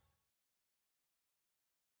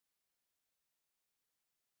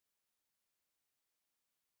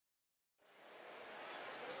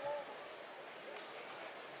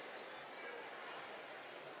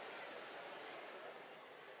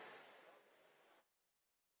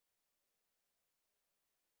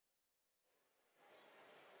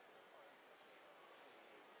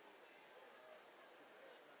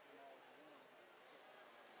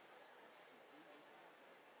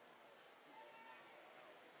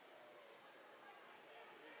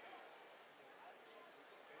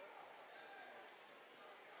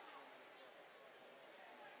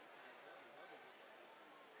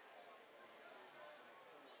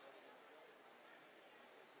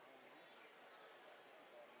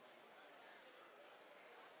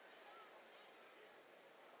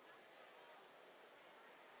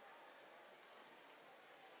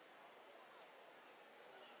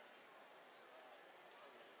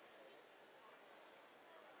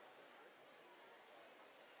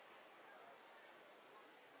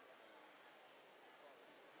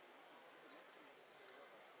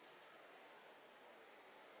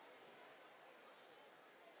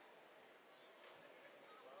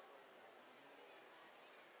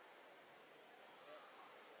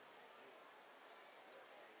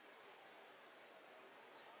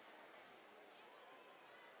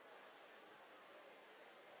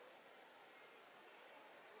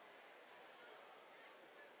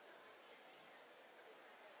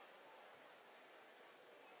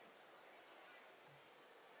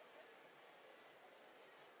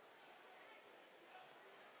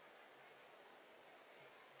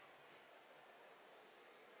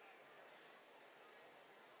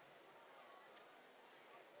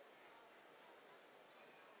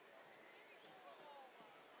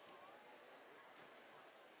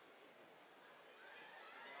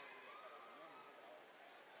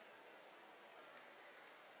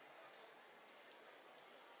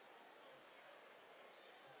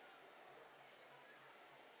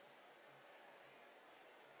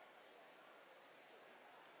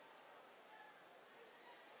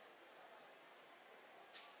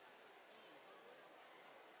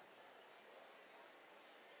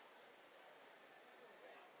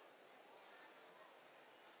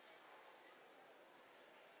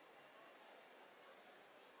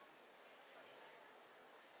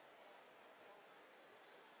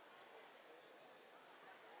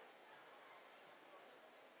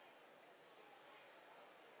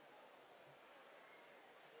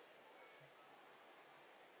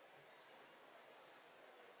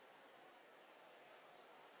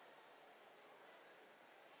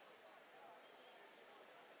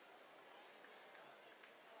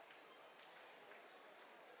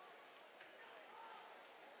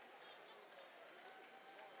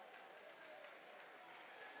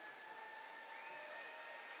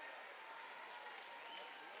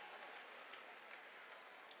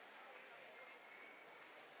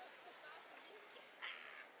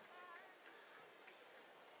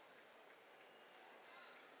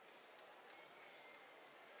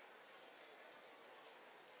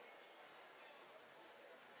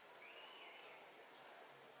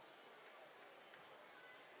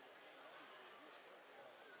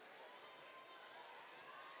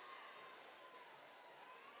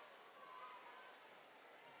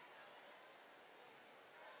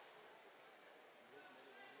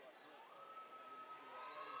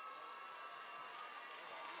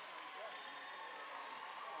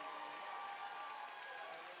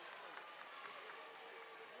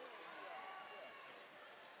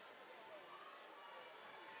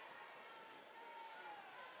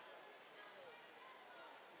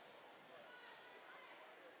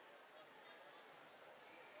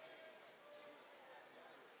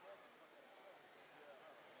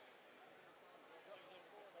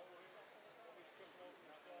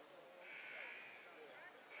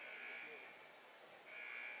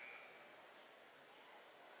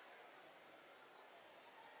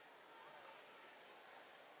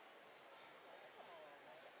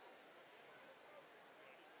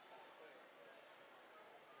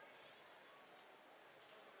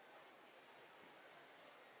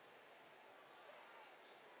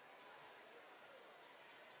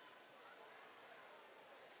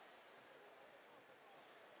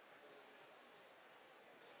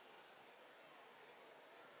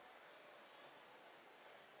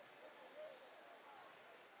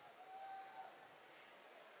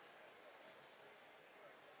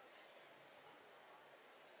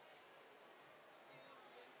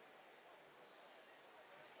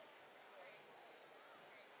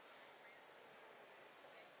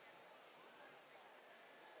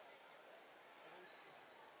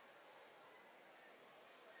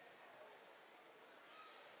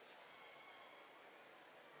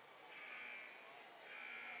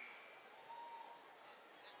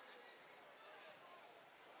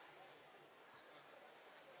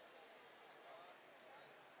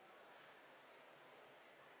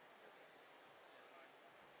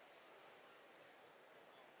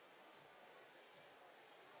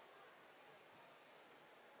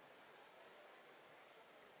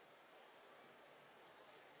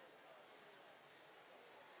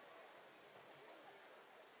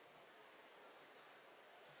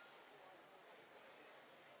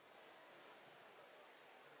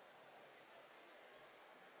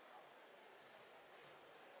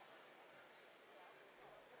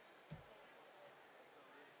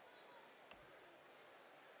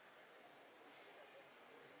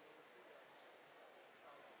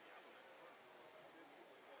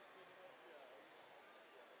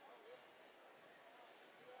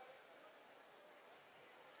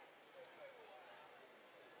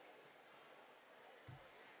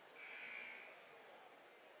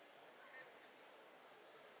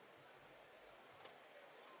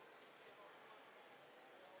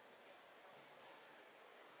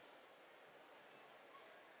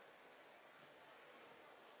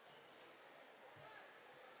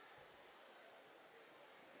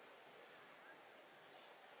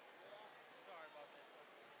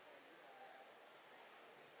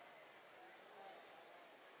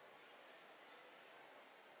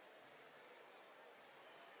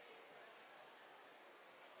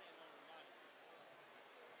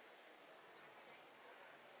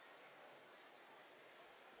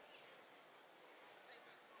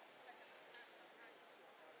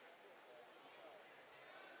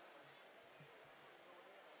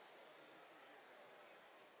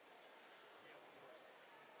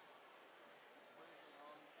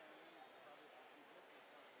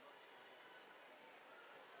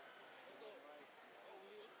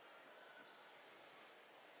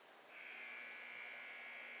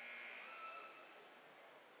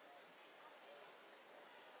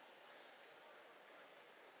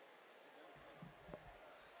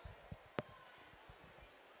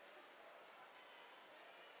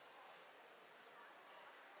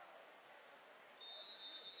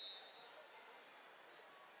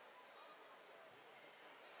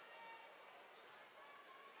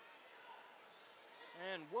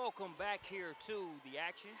 And welcome back here to the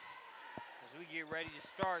action as we get ready to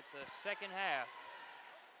start the second half.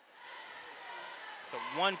 It's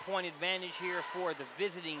a 1-point advantage here for the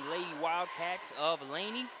visiting Lady Wildcats of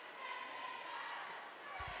Laney.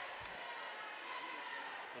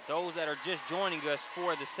 For those that are just joining us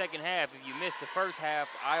for the second half, if you missed the first half,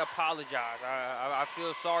 I apologize. I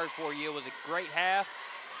feel sorry for you. It was a great half,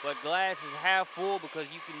 but glass is half full because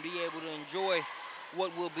you can be able to enjoy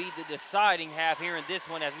what will be the deciding half here in this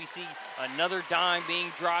one as we see another dime being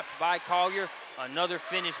dropped by Collier, another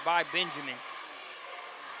finish by Benjamin.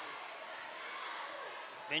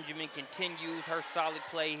 Benjamin continues her solid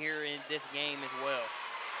play here in this game as well.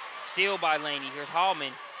 Steal by Laney. Here's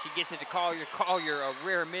Hallman. She gets it to Collier. Collier, a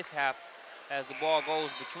rare mishap as the ball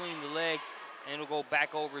goes between the legs, and it'll go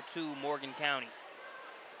back over to Morgan County.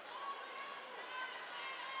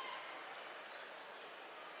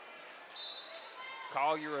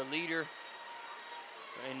 Collier, a leader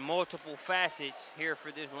in multiple facets here for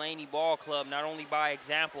this Laney ball club, not only by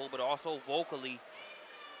example, but also vocally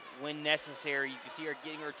when necessary. You can see her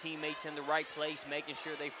getting her teammates in the right place, making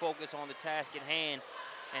sure they focus on the task at hand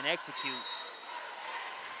and execute.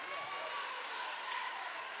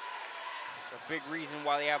 It's a big reason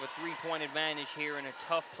why they have a 3-point advantage here in a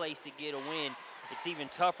tough place to get a win. It's even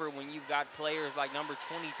tougher when you've got players like number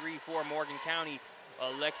 23 for Morgan County,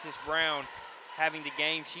 Alexis Brown, having the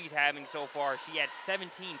game she's having so far. She had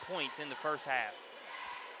 17 points in the first half.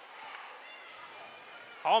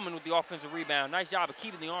 Hallman with the offensive rebound. Nice job of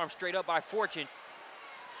keeping the arm straight up by Fortune.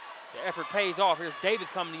 The effort pays off. Here's Davis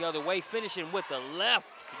coming the other way, finishing with the left.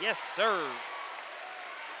 Yes, sir.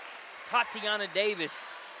 Tatiana Davis.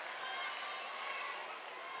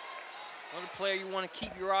 Another player you want to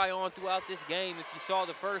keep your eye on throughout this game. If you saw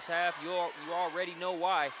the first half, you already know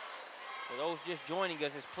why. For those just joining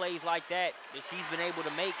us, it's plays like that she's been able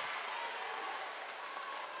to make.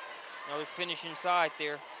 Another finish inside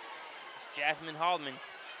there. It's Jasmine Hallman.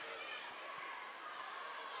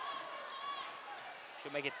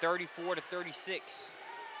 She'll make it 34-36.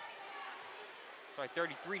 Sorry,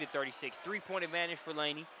 33-36. 3-point advantage for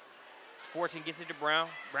Laney. Fortune gets it to Brown.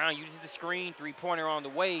 Brown uses the screen. 3-pointer on the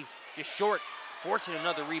way. Just short. Fortune,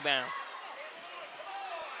 another rebound.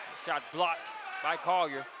 Shot blocked by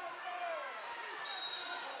Collier.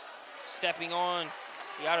 Stepping on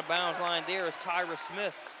the out-of-bounds line there is Tyra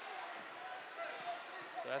Smith.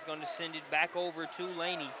 So that's going to send it back over to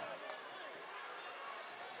Laney.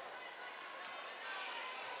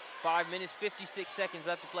 5 minutes, 56 seconds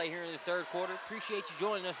left to play here in this third quarter. Appreciate you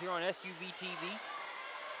joining us here on SUVtv.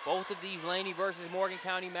 Both of these Laney versus Morgan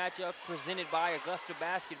County matchups presented by Augusta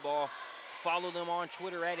Basketball. Follow them on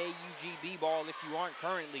Twitter at AUGBball if you aren't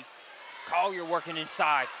currently. Collier working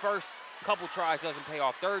inside. First couple tries doesn't pay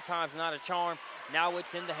off. Third time's not a charm. Now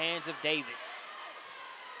it's in the hands of Davis.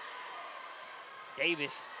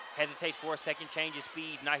 Davis hesitates for a second, changes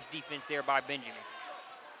speeds. Nice defense there by Benjamin.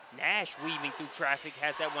 Nash weaving through traffic,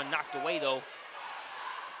 has that one knocked away though.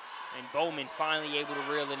 And Bowman finally able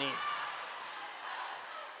to reel it in.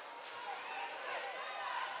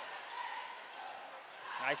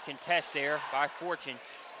 Nice contest there by Fortune.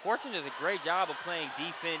 Fortune does a great job of playing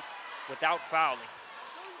defense without fouling.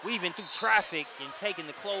 Weaving through traffic and taking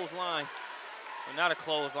the clothesline. Well, not a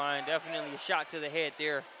clothesline, definitely a shot to the head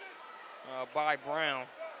there by Brown.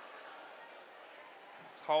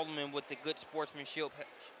 Haldeman with the good sportsmanship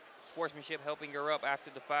helping her up after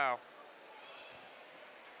the foul.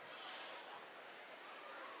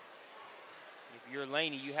 If you're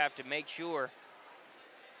Laney, you have to make sure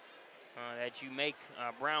that you make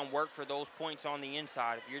Brown work for those points on the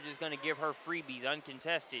inside. If you're just going to give her freebies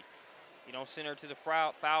uncontested, you don't send her to the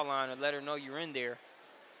foul line and let her know you're in there.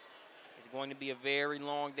 It's going to be a very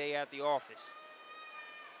long day at the office.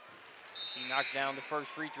 She knocked down the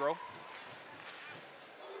first free throw.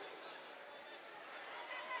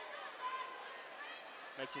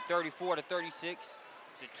 Makes it 34-36. It's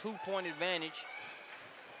a 2-point advantage.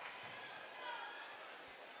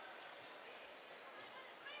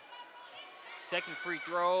 Second free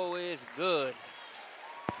throw is good.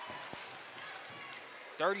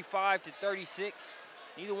 35-36.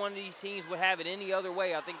 Neither one of these teams would have it any other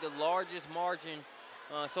way. I think the largest margin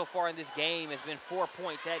so far in this game has been 4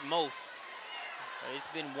 points at most. It's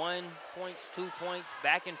been 1 point, 2 points,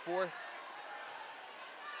 back and forth.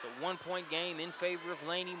 It's a 1-point game in favor of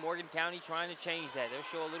Laney. Morgan County trying to change that. They'll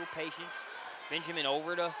show a little patience. Benjamin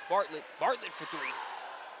over to Bartlett. Bartlett for three.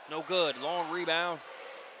 No good. Long rebound.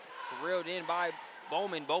 Reeled in by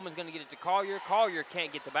Bowman. Bowman's going to get it to Collier. Collier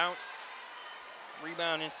can't get the bounce.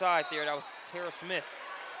 Rebound inside there. That was Tara Smith.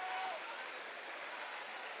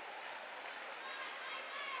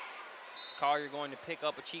 Collier going to pick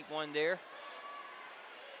up a cheap one there.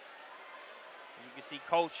 You can see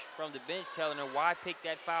coach from the bench telling her why pick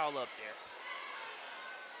that foul up there.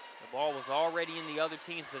 The ball was already in the other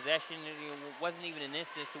team's possession, and it wasn't even an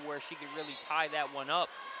instance to where she could really tie that one up.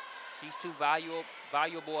 She's too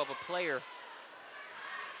valuable of a player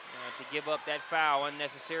to give up that foul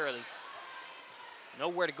unnecessarily.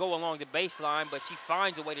 Nowhere to go along the baseline, but she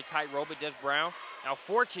finds a way to tightrope it, does Brown. Now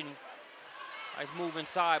Fortune, nice move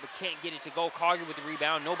inside, but can't get it to go. Collier with the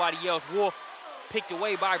rebound. Nobody yells Wolf. Picked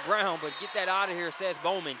away by Brown, but get that out of here, says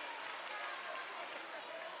Bowman.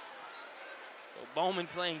 So Bowman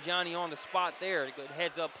playing Johnny on the spot there. Good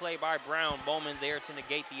heads-up play by Brown. Bowman there to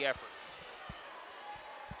negate the effort.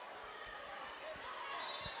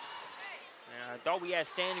 Now, I thought we had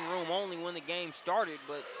standing room only when the game started,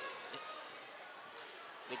 but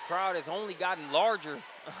the crowd has only gotten larger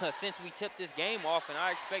since we tipped this game off, and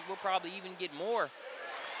I expect we'll probably even get more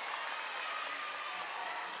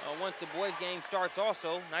once the boys game starts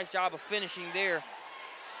also. Nice job of finishing there.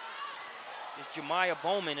 It's Jemiah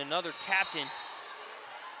Bowman, another captain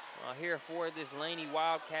here for this Laney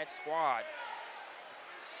Wildcat squad.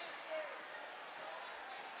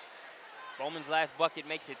 Bowman's last bucket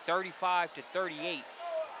makes it 35-38.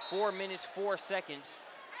 4 minutes, 4 seconds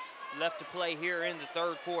left to play here in the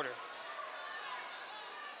third quarter.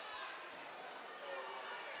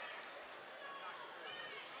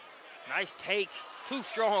 Nice take, too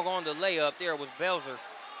strong on the layup. There was Belzer.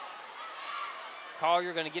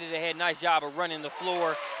 Collier gonna get it ahead. Nice job of running the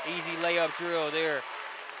floor. Easy layup drill there.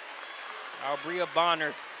 Albria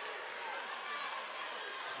Bonner.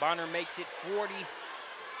 Bonner makes it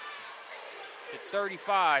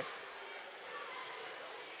 40-35.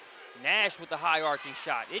 Nash with the high arching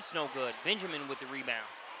shot. It's no good. Benjamin with the rebound.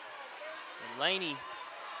 And Laney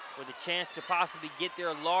with a chance to possibly get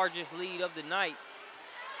their largest lead of the night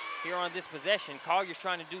here on this possession. Collier's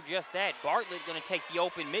trying to do just that. Bartlett going to take the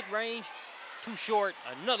open mid-range. Too short.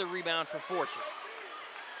 Another rebound for Fortune.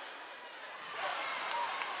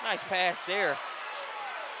 Nice pass there.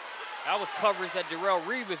 That was coverage that Darrell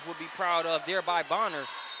Rivas would be proud of there by Bonner.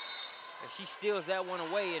 And she steals that one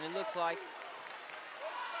away, and it looks like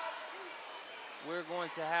we're going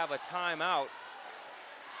to have a timeout.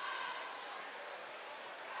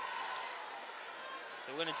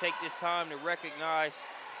 So we're going to take this time to recognize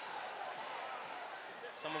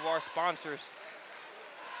some of our sponsors.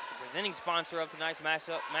 The presenting sponsor of tonight's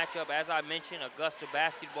matchup, as I mentioned, Augusta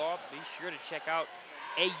Basketball. Be sure to check out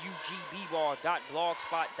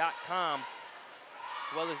augball.blogspot.com,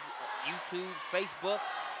 as well as YouTube, Facebook,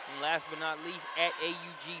 and last but not least, at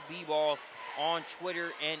AUGBball on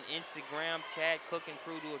Twitter and Instagram. Chad Cook and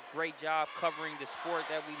crew do a great job covering the sport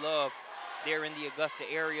that we love there in the Augusta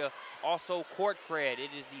area. Also, Court Cred.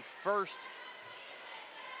 It is the first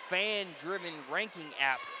fan-driven ranking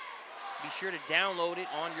app. Be sure to download it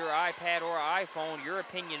on your iPad or iPhone. Your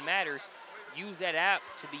opinion matters. Use that app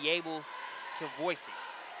to be able to voice it.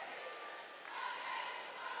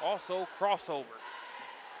 Also, Crossover.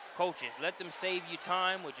 Coaches, let them save you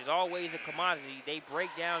time, which is always a commodity. They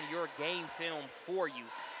break down your game film for you.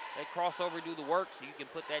 Let Crossover do the work so you can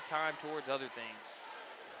put that time towards other things.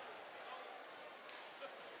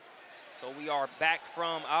 So we are back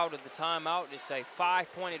from out of the timeout. It's a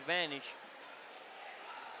 5-point advantage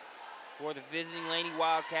for the visiting Laney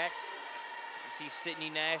Wildcats. You see Sydney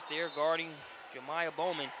Nash there guarding Jemiah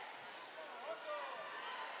Bowman.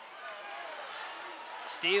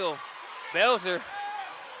 Steal, Belzer.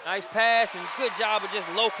 Nice pass and good job of just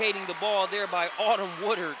locating the ball there by Autumn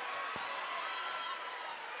Woodard.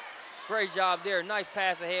 Great job there. Nice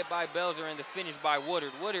pass ahead by Belzer and the finish by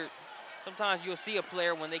Woodard. Woodard, sometimes you'll see a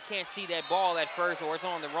player when they can't see that ball at first or it's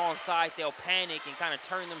on the wrong side, they'll panic and kind of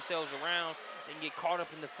turn themselves around and get caught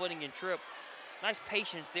up in the footing and trip. Nice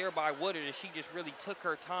patience there by Woodard as she just really took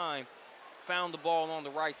her time, found the ball on the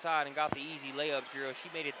right side and got the easy layup drill. She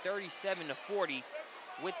made it 37-40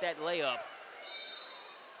 with that layup.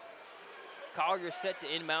 Collier set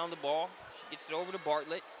to inbound the ball. She gets it over to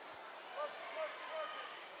Bartlett.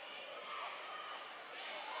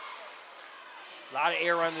 A lot of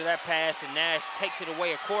air under that pass, and Nash takes it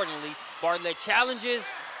away accordingly. Bartlett challenges,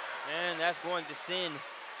 and that's going to send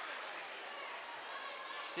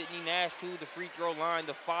Sydney Nash to the free throw line,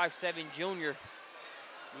 the 5'7" junior.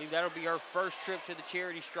 I believe that'll be her first trip to the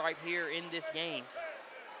charity stripe here in this game.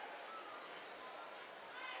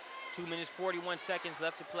 2 minutes, 41 seconds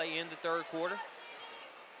left to play in the third quarter.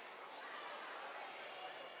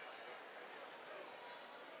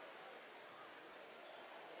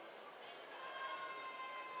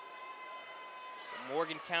 The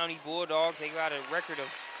Morgan County Bulldogs, they got a record of,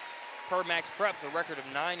 per Max Preps, a record of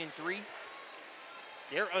 9-3.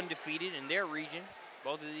 They're undefeated in their region.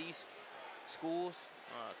 Both of these schools,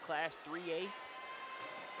 Class 3A.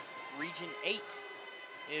 Region 8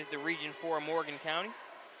 is the region for Morgan County.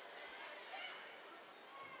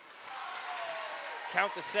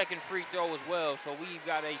 Count the second free throw as well. So we've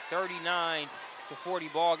got a 39-40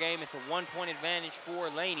 ball game. It's a 1-point advantage for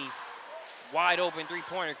Laney. Wide open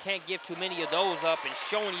three-pointer. Can't give too many of those up, and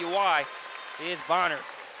showing you why is Bonner.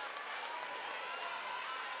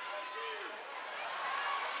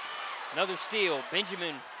 Another steal.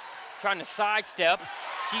 Benjamin trying to sidestep.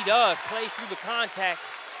 She does. Plays through the contact.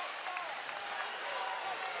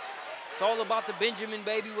 It's all about the Benjamin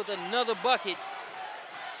baby with another bucket.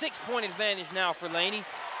 6-point advantage now for Laney.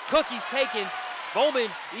 Cookies taken. Bowman,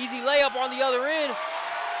 easy layup on the other end.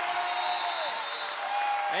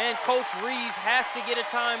 And Coach Reeves has to get a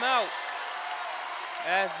timeout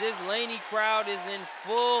as this Laney crowd is in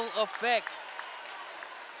full effect.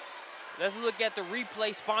 Let's look at the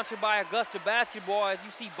replay sponsored by Augusta Basketball as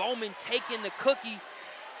you see Bowman taking the cookies.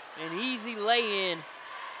 An easy lay-in.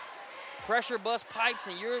 Pressure bust pipes,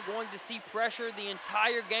 and you're going to see pressure the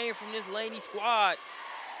entire game from this Laney squad.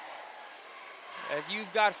 As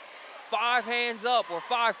you've got 5 hands up, or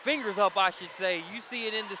 5 fingers up, I should say. You see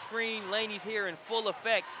it in the screen. Laney's here in full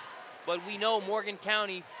effect, but we know Morgan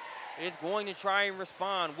County is going to try and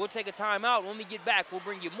respond. We'll take a timeout. When we get back, we'll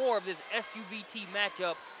bring you more of this SUVT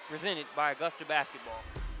matchup presented by Augusta Basketball.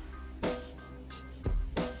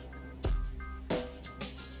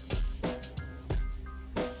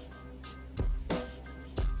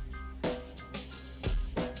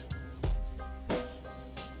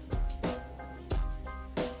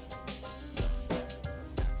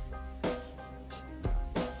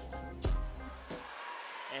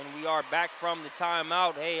 We are back from the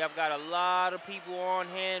timeout. Hey, I've got a lot of people on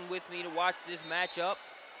hand with me to watch this matchup.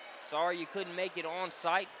 Sorry you couldn't make it on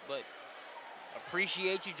site, but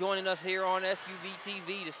appreciate you joining us here on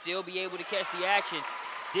SUVtv to still be able to catch the action.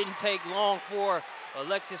 Didn't take long for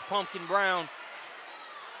Alexis Pumpkin Brown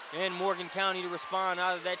and Morgan County to respond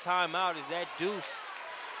out of that timeout as that deuce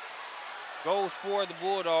goes for the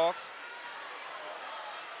Bulldogs.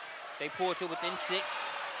 They pull to within 6.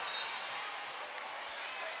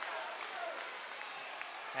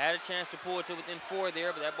 Had a chance to pull it to within 4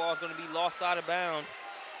 there, but that ball's going to be lost out of bounds.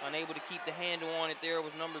 Unable to keep the handle on it there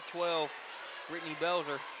was number 12, Brittany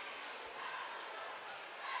Belzer.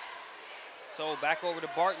 So back over to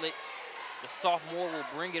Bartlett. The sophomore will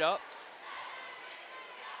bring it up.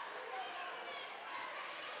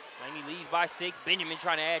 Laney leads by 6. Benjamin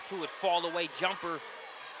trying to add to it. Fall away jumper.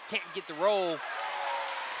 Can't get the roll.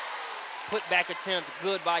 Put back attempt.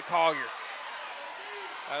 Good by Collier.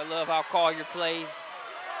 I love how Collier plays.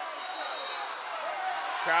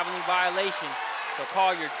 Traveling violation. So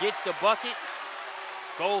Collier gets the bucket,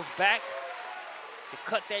 goes back to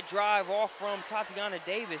cut that drive off from Tatiana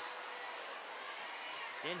Davis.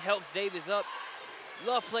 Then helps Davis up.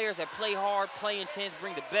 Love players that play hard, play intense,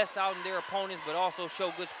 bring the best out in their opponents, but also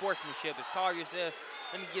show good sportsmanship. As Collier says,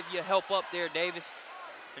 let me give you a help up there, Davis.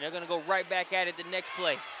 And they're going to go right back at it the next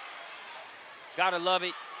play. Gotta love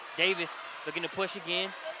it. Davis looking to push again.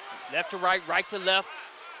 Left to right, right to left.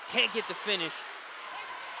 Can't get the finish.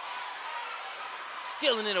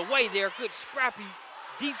 Stealing it away there. Good scrappy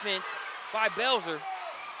defense by Belzer.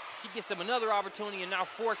 She gets them another opportunity, and now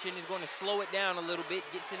Fortune is going to slow it down a little bit.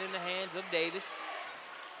 Gets it in the hands of Davis.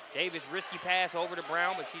 Davis, risky pass over to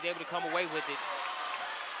Brown, but she's able to come away with it.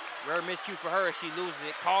 Rare miscue for her as she loses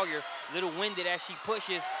it. Collier, a little winded as she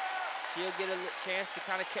pushes. She'll get a chance to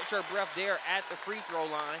kind of catch her breath there at the free throw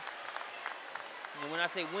line. And when I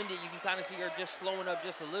say winded, you can kind of see her just slowing up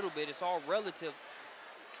just a little bit. It's all relative,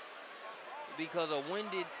 because a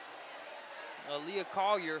winded Leah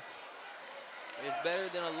Collier is better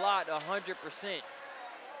than a lot, 100%.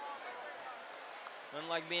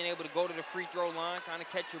 Unlike being able to go to the free throw line, kind of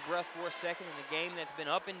catch your breath for a second in a game that's been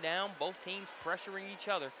up and down, both teams pressuring each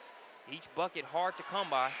other. Each bucket hard to come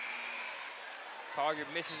by. Collier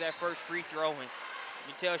misses that first free throw, and you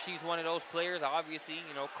can tell she's one of those players. Obviously,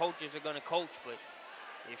 you know, coaches are going to coach, but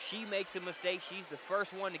if she makes a mistake, she's the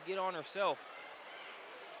first one to get on herself,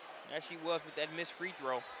 as she was with that missed free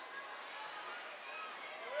throw.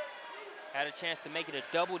 Had a chance to make it a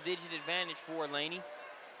double-digit advantage for Laney.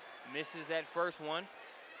 Misses that first one.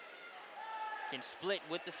 Can split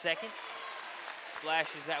with the second.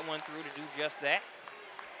 Splashes that one through to do just that.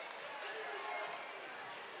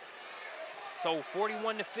 So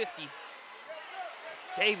 41-50.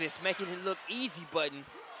 Davis making it look easy button.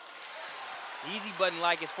 Easy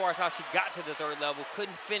button-like as far as how she got to the third level.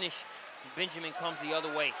 Couldn't finish. Benjamin comes the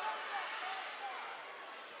other way.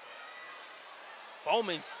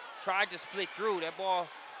 Bowman's tried to split through. That ball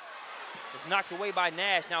was knocked away by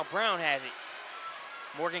Nash. Now Brown has it.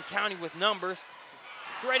 Morgan County with numbers.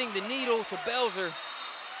 Threading the needle to Belzer.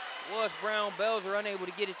 Was Brown. Belzer unable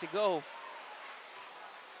to get it to go.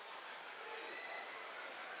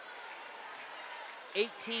 .8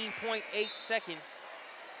 seconds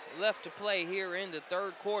left to play here in the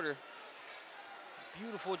third quarter.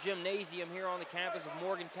 Beautiful gymnasium here on the campus of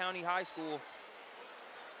Morgan County High School.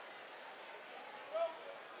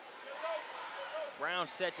 Brown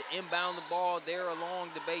set to inbound the ball there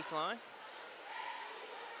along the baseline.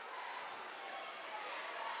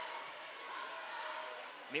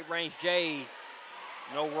 Mid-range J,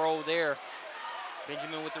 no roll there.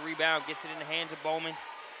 Benjamin with the rebound, gets it in the hands of Bowman.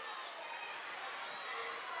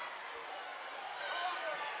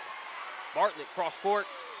 Bartlett cross court.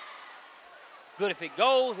 Good if it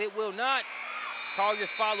goes, it will not. Collier's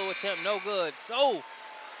follow attempt, no good. So,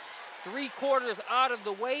 3 quarters out of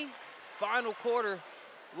the way. Final quarter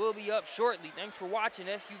will be up shortly. Thanks for watching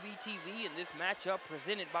SUVtv and this matchup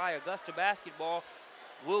presented by Augusta Basketball.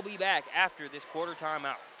 We'll be back after this quarter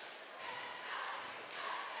timeout.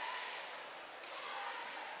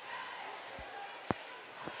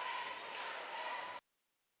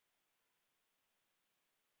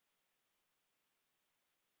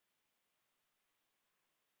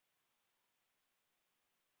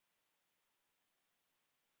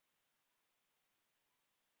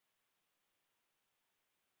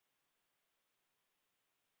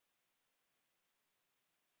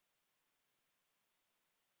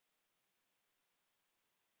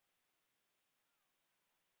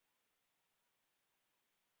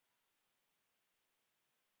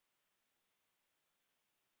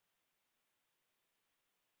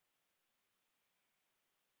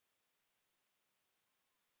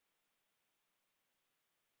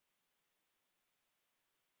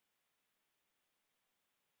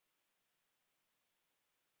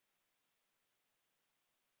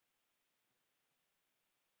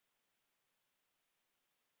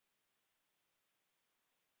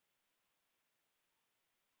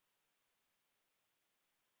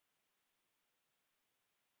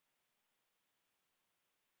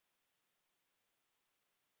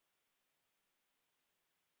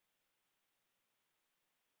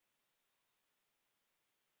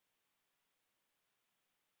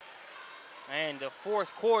 And the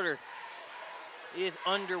fourth quarter is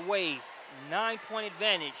underway. 9-point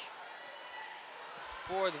advantage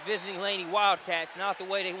for the visiting Laney Wildcats. Not the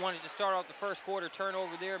way they wanted to start off the first quarter.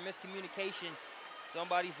 Turnover there, miscommunication.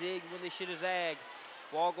 Somebody zigged when they should have zagged.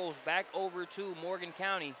 Ball goes back over to Morgan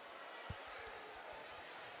County.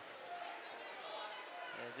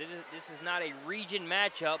 As this is not a region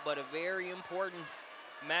matchup, but a very important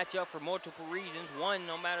matchup for multiple reasons. One,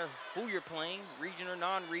 no matter who you're playing, region or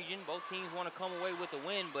non-region, both teams want to come away with a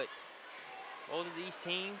win, but both of these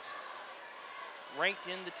teams ranked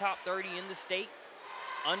in the top 30 in the state,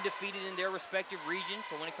 undefeated in their respective regions.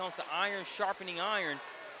 So when it comes to iron sharpening iron,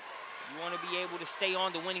 you want to be able to stay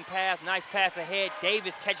on the winning path. Nice pass ahead.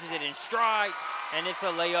 Davis catches it in stride, and it's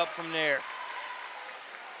a layup from there.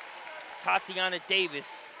 Tatiana Davis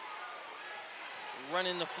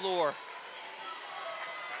running the floor.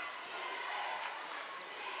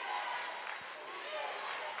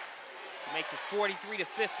 Makes it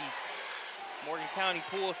 43-50. Morgan County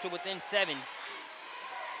pulls to within 7.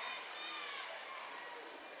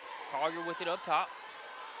 Collier with it up top.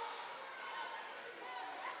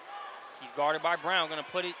 She's guarded by Brown. Gonna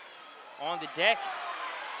put it on the deck.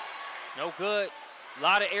 No good. A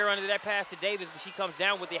lot of air under that pass to Davis, but she comes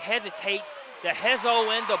down with it, hesitates. The Hezo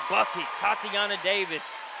and the bucket. Tatiana Davis.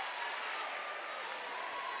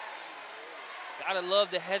 Gotta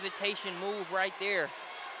love the hesitation move right there.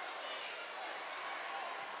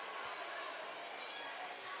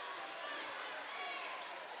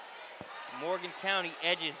 Morgan County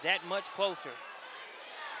edges that much closer.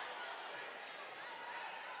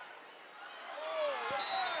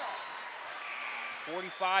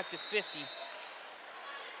 $45-50.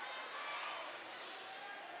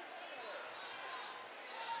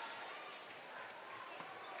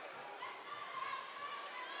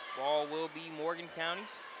 Ball will be Morgan County's.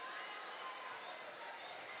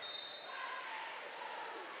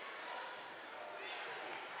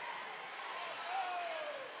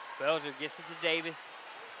 Belzer gets it to Davis.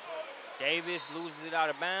 Davis loses it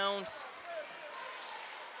out of bounds.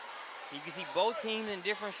 You can see both teams in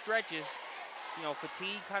different stretches. You know,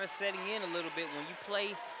 fatigue kind of setting in a little bit when you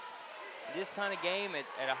play this kind of game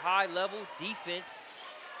at a high level. Defense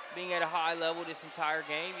being at a high level this entire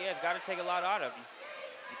game, yeah, it's got to take a lot out of you.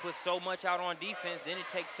 You put so much out on defense, then it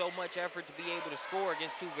takes so much effort to be able to score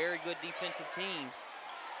against two very good defensive teams.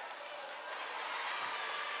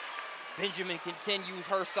 Benjamin continues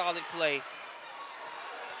her solid play. And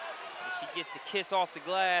she gets the kiss off the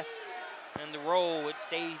glass and the roll, it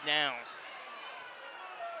stays down.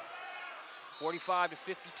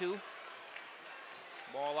 45-52.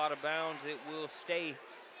 Ball out of bounds, it will stay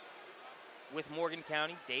with Morgan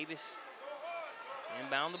County. Davis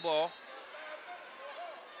inbound the ball.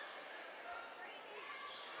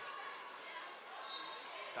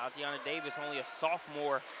 Tatiana Davis, only a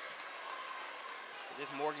sophomore. For this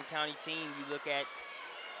Morgan County team, you look at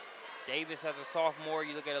Davis as a sophomore,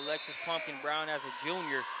 you look at Alexis Pumpkin Brown as a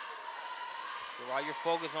junior. So while you're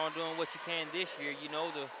focused on doing what you can this year, you know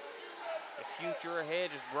the future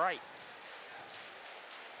ahead is bright.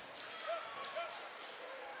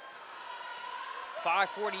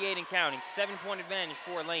 .548 and counting, 7-point advantage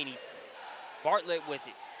for Laney. Bartlett with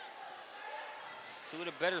it. Two of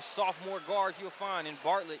the better sophomore guards you'll find in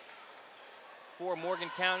Bartlett for Morgan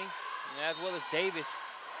County, and as well as Davis.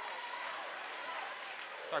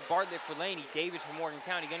 Sorry, Bartlett for Laney, Davis for Morgan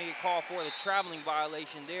County. Gonna get called for the traveling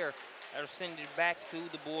violation there. That'll send it back to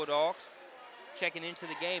the Bulldogs. Checking into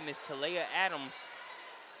the game is Talea Adams.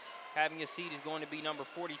 Having a seat is going to be number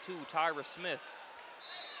 42, Tyra Smith.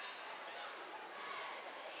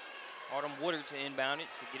 Autumn Woodard to inbound it,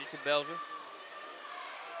 to get it to Belzer.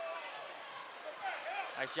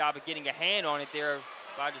 Nice job of getting a hand on it there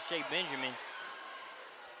by Deshae Benjamin.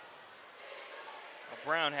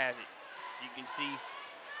 Brown has it. You can see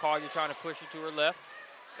Collier trying to push it to her left.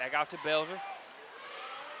 Back out to Belzer.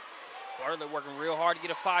 Bartlett working real hard to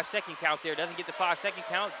get a 5-second count there. Doesn't get the 5-second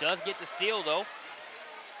count, does get the steal though.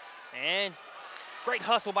 And great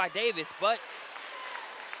hustle by Davis, but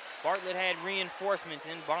Bartlett had reinforcements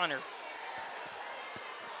in Bonner.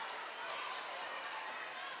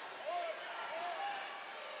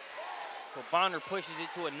 So Bonner pushes it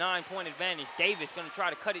to a 9-point advantage. Davis gonna try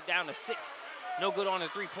to cut it down to 6. No good on the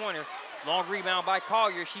three-pointer. Long rebound by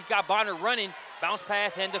Collier. She's got Bonner running. Bounce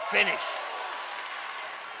pass and the finish.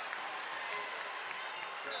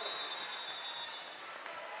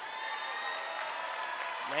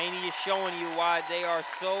 Laney is showing you why they are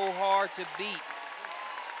so hard to beat.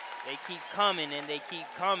 They keep coming and they keep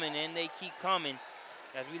coming and they keep coming.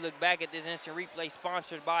 As we look back at this instant replay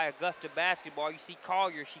sponsored by Augusta Basketball, you see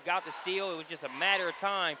Collier, she got the steal. It was just a matter of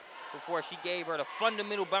time before she gave her the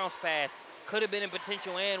fundamental bounce pass. Could have been a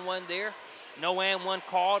potential and one there. No and one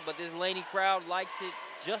called, but this Laney crowd likes it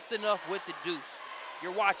just enough with the deuce.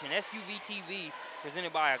 You're watching SUVtv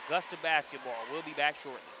presented by Augusta Basketball. We'll be back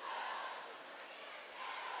shortly.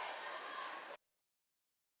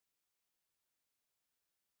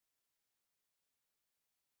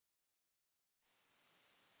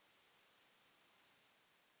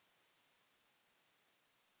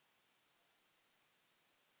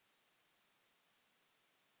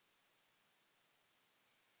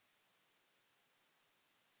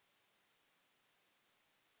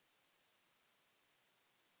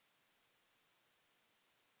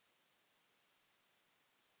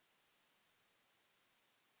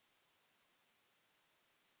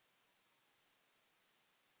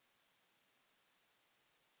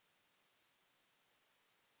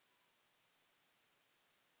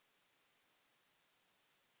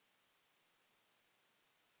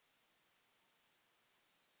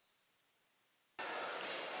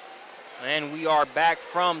 And we are back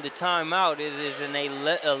from the timeout. It is an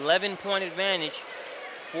 11-point advantage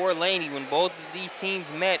for Laney. When both of these teams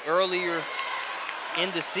met earlier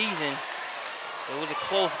in the season, it was a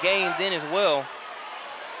close game then as well.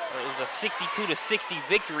 It was a 62-60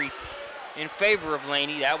 victory in favor of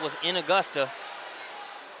Laney. That was in Augusta.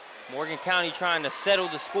 Morgan County trying to settle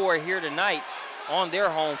the score here tonight on their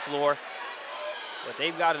home floor. But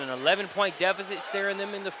they've got an 11-point deficit staring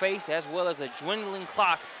them in the face, as well as a dwindling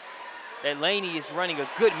clock that Laney is running a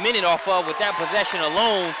good minute off of with that possession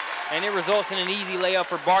alone, and it results in an easy layup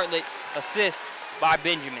for Bartlett, assist by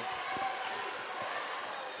Benjamin.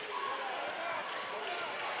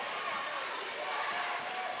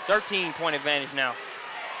 .13-point advantage now.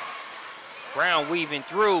 Brown weaving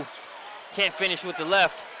through, can't finish with the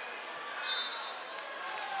left.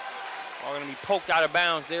 All gonna be poked out of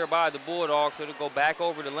bounds there by the Bulldogs, so it'll go back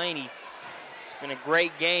over to Laney. It's been a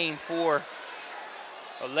great game for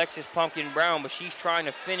Alexis Pumpkin Brown, but she's trying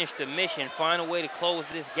to finish the mission, find a way to close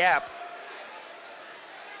this gap.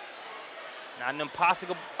 Not an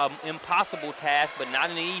impossible task, but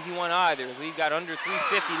not an easy one either, as we've got under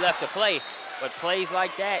 3:50 left to play. But plays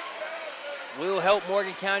like that will help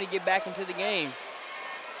Morgan County get back into the game.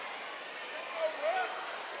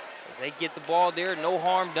 As they get the ball there, no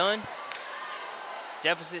harm done.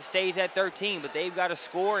 Deficit stays at 13, but they've got to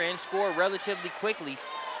score and score relatively quickly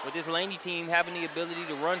with this Laney team having the ability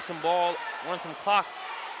to run some ball, run some clock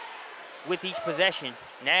with each possession.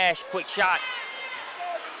 Nash, quick shot.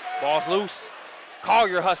 Ball's loose.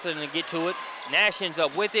 Collier hustling to get to it. Nash ends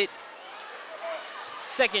up with it.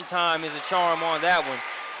 Second time is a charm on that one.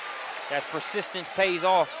 That's persistence pays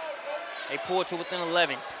off. They pull it to within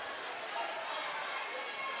 11.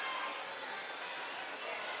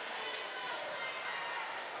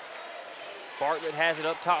 Bartlett has it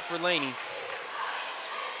up top for Laney.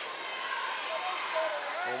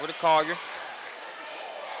 Over to Collier.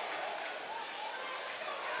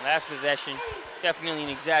 Last possession, definitely an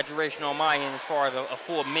exaggeration on my end as far as a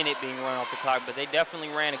full minute being run off the clock, but they definitely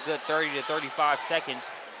ran a good 30 to 35 seconds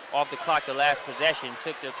off the clock the last possession,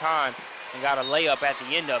 took their time and got a layup at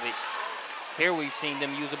the end of it. Here we've seen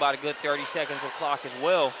them use about a good 30 seconds of clock as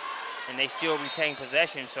well, and they still retain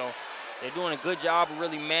possession, so they're doing a good job of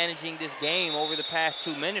really managing this game over the past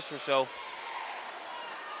 2 minutes or so.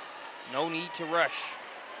 No need to rush.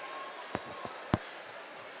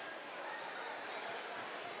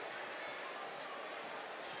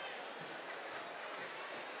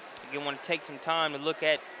 Again, want to take some time to look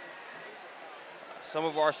at some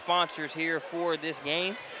of our sponsors here for this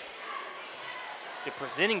game. The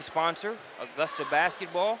presenting sponsor, Augusta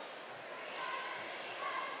Basketball.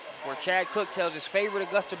 It's where Chad Cook tells his favorite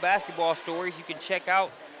Augusta basketball stories. You can check out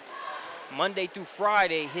Monday through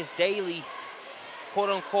Friday his daily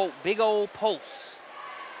quote-unquote big old posts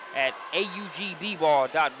at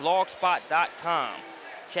augball.blogspot.com.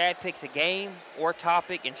 Chad picks a game or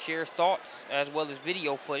topic and shares thoughts as well as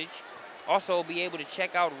video footage. Also, be able to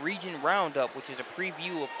check out Region Roundup, which is a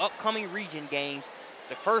preview of upcoming region games.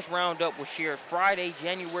 The first roundup was shared Friday,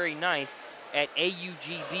 January 9th at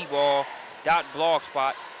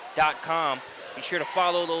augball.blogspot.com. Be sure to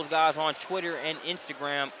follow those guys on Twitter and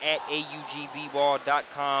Instagram at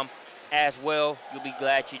augball.com as well. You'll be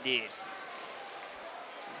glad you did.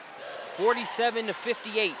 47 to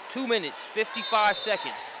 58, 2 minutes, 55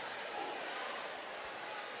 seconds.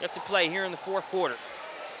 You have to play here in the fourth quarter.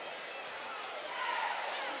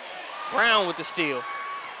 Brown with the steal.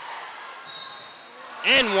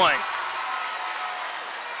 And one.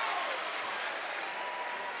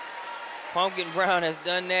 Pumpkin Brown has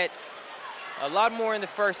done that a lot more in the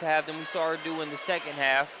first half than we saw her do in the second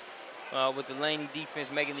half with the Laney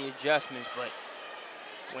defense making the adjustments, but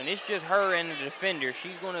when it's just her and the defender,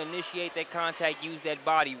 she's going to initiate that contact, use that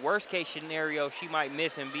body. Worst case scenario, she might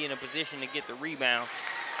miss and be in a position to get the rebound.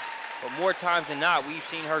 But more times than not, we've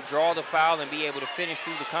seen her draw the foul and be able to finish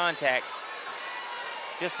through the contact,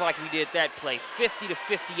 just like we did that play. 50 to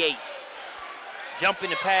 58. Jumping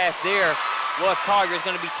the pass there was Collier is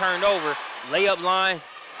going to be turned over. Layup line,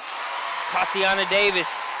 Tatiana Davis.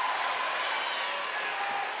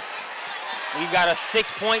 We've got a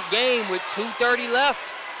 6-point game with 2:30 left.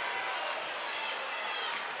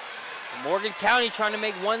 Morgan County trying to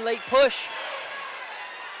make one late push.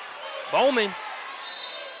 Bowman.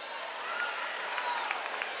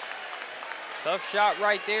 Tough shot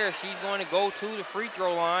right there. She's going to go to the free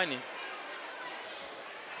throw line. And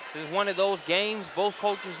this is one of those games, both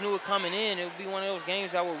coaches knew it coming in. It would be one of those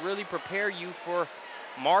games that will really prepare you for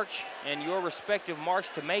March and your respective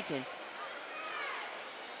march to Macon.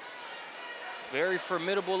 Very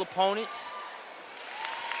formidable opponents.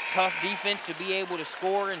 Tough defense to be able to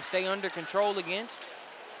score and stay under control against.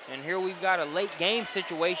 And here we've got a late game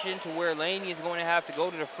situation to where Laney is going to have to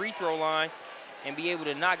go to the free throw line and be able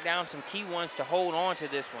to knock down some key ones to hold on to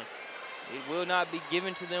this one. It will not be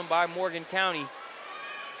given to them by Morgan County,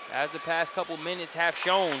 as the past couple minutes have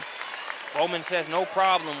shown. Bowman says no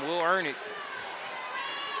problem, we'll earn it.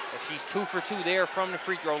 But she's 2 for 2 there from the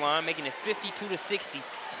free throw line, making it 52 to 60.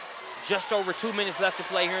 Just over 2 minutes left to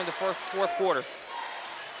play here in the fourth quarter.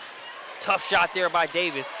 Tough shot there by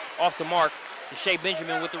Davis, off the mark. Shea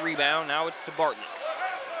Benjamin with the rebound. Now it's to Bartlett.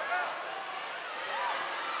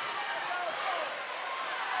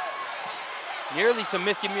 Nearly some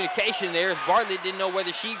miscommunication there as Bartlett didn't know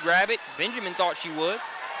whether she'd grab it. Benjamin thought she would.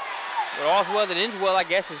 But all's well that ends well, I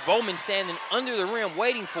guess, as Bowman standing under the rim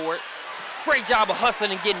waiting for it. Great job of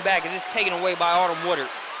hustling and getting back as it's taken away by Autumn Woodard.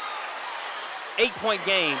 8-point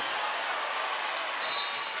game.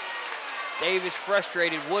 Davis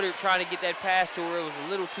frustrated. Woodard trying to get that pass to her. It was a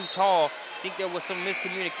little too tall. I think there was some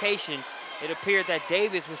miscommunication. It appeared that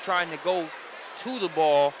Davis was trying to go to the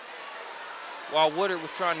ball while Woodard was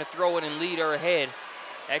trying to throw it and lead her ahead.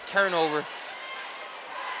 That turnover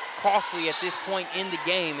costly at this point in the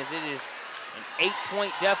game, as it is an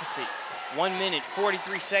 8-point deficit. 1 minute,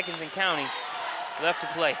 43 seconds and counting left to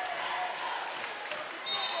play.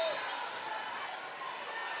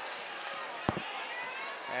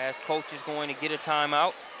 As coach is going to get a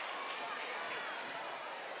timeout.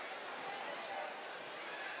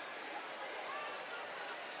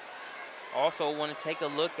 Also want to take a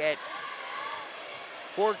look at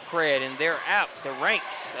Court Cred and their app, The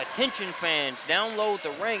Ranks. Attention fans, download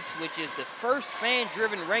The Ranks, which is the first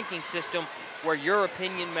fan-driven ranking system where your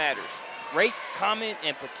opinion matters. Rate, comment,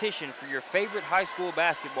 and petition for your favorite high school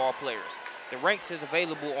basketball players. The Ranks is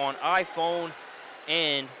available on iPhone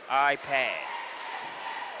and iPad.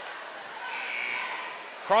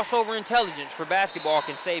 Crossover intelligence for basketball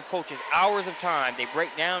can save coaches hours of time. They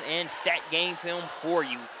break down and stat game film for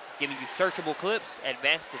you, giving you searchable clips,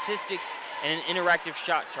 advanced statistics, and an interactive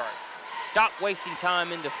shot chart. Stop wasting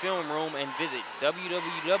time in the film room and visit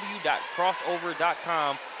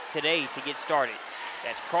www.crossover.com today to get started.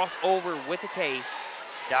 That's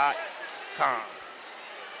crossoverwithak.com.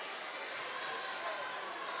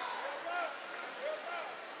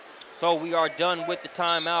 So we are done with the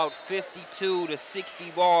timeout,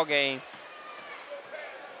 52-60 ball game.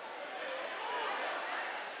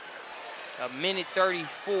 A minute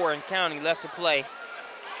 34 and counting left to play.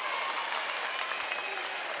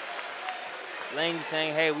 Laney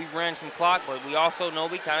saying, hey, we ran some clock, but we also know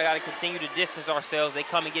we kind of got to continue to distance ourselves. They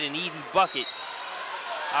come and get an easy bucket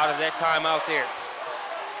out of that timeout there.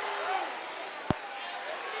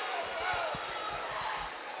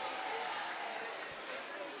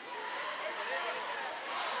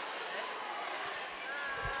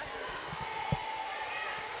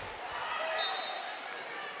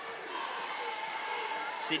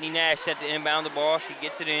 Sydney Nash set to inbound the ball. She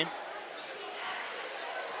gets it in.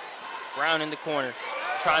 Brown in the corner,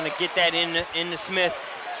 trying to get that into Smith.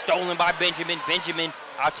 Stolen by Benjamin. Benjamin,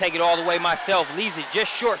 I'll take it all the way myself. Leaves it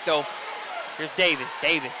just short, though. Here's Davis.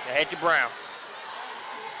 Davis ahead to Brown.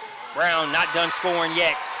 Brown not done scoring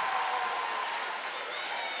yet.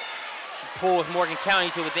 She pulls Morgan County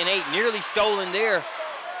to within 8. Nearly stolen there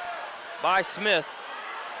by Smith.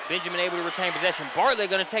 Benjamin able to retain possession. Bartlett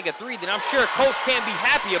going to take a three that I'm sure coach can't be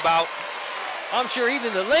happy about. I'm sure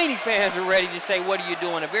even the Laney fans are ready to say, what are you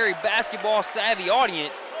doing? A very basketball-savvy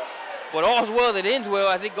audience. But all's well that ends well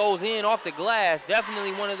as it goes in off the glass.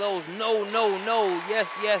 Definitely one of those no, no, no,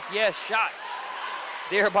 yes, yes, yes shots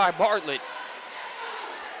there by Bartlett.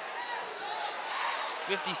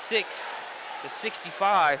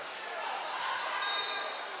 56-65.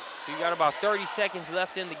 We got about 30 seconds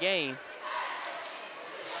left in the game.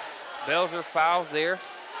 Belzer fouls there.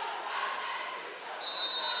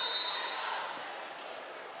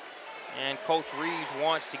 And Coach Reeves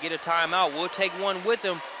wants to get a timeout. We'll take one with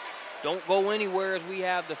him. Don't go anywhere as we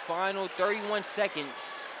have the final 31 seconds.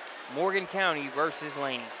 Morgan County versus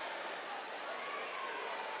Laney.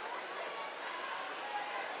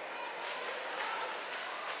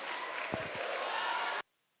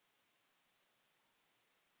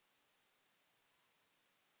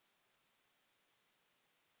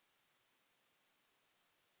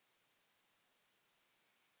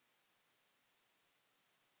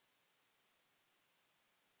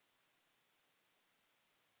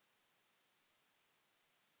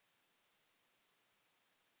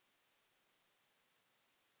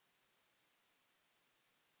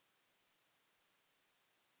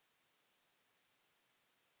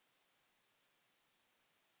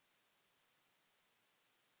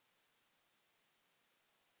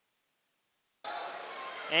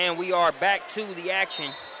 And we are back to the action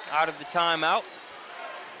out of the timeout.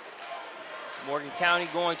 Morgan County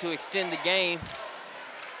going to extend the game.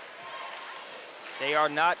 They are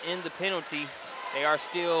not in the penalty. They are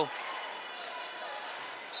still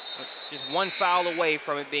just one foul away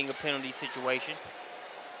from it being a penalty situation.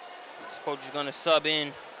 This coach is going to sub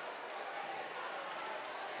in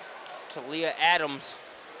to Leah Adams.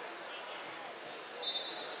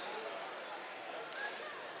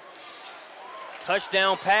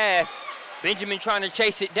 Touchdown pass. Benjamin trying to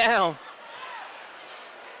chase it down.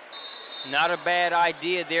 Not a bad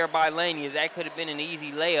idea there by Laney, as that could have been an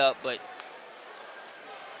easy layup, but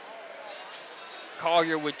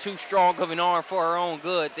Collier with too strong of an arm for her own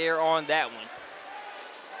good there on that one.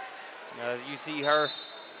 Now, as you see her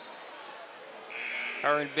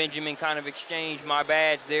and Benjamin kind of exchange my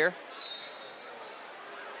badge there.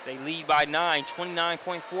 So they lead by 9,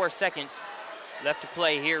 29.4 seconds left to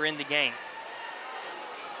play here in the game.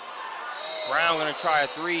 Brown gonna try a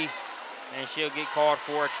three, and she'll get called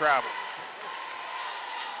for a travel.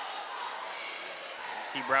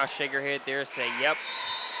 See Brown shake her head there, say, yep.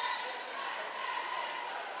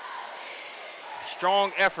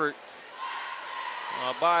 Strong effort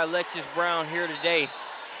by Alexis Brown here today.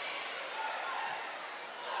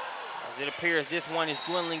 As it appears this one is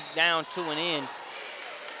dwindling down to an end.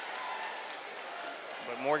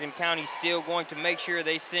 But Morgan County still going to make sure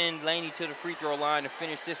they send Laney to the free throw line to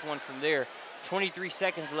finish this one from there. 23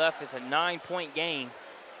 seconds left. It's a 9-point game.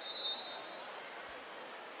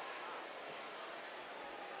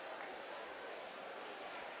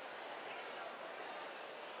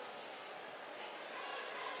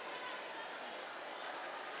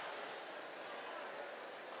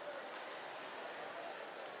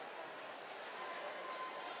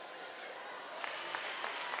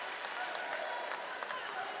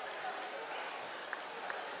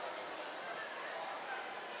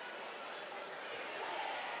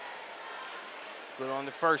 Good on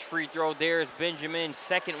the first free throw there is Benjamin.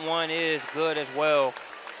 Second one is good as well.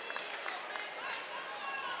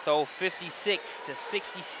 So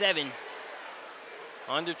 56-67.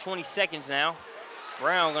 Under 20 seconds now.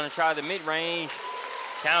 Brown gonna try the mid-range.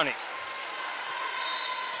 Count it.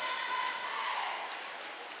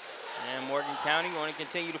 And Morgan County going to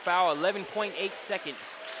continue to foul. 11.8 seconds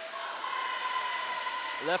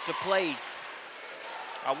left to play.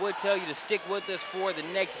 I would tell you to stick with us for the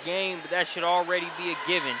next game, but that should already be a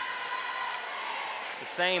given. The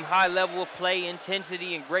same high level of play,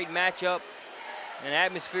 intensity, and great matchup and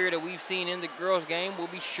atmosphere that we've seen in the girls' game will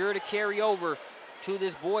be sure to carry over to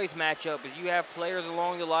this boys' matchup as you have players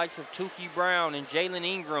along the likes of Tukey Brown and Jalen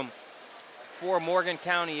Ingram for Morgan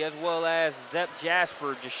County, as well as Zep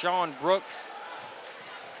Jasper, Jashawn Brooks,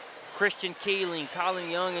 Christian Keeling,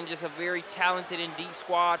 Colin Young, and just a very talented and deep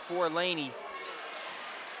squad for Laney.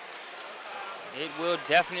 It will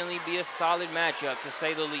definitely be a solid matchup, to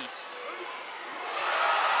say the least.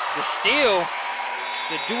 The steal,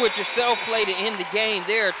 the do-it-yourself play to end the game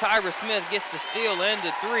there. Tyra Smith gets the steal and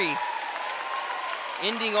the three.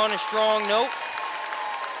 Ending on a strong note.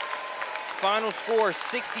 Final score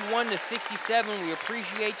 61-67. We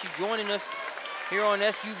appreciate you joining us here on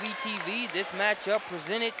SUVtv. This matchup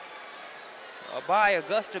presented by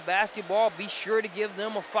Augusta Basketball. Be sure to give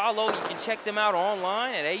them a follow. You can check them out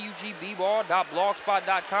online at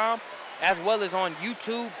augball.blogspot.com, as well as on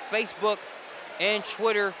YouTube, Facebook, and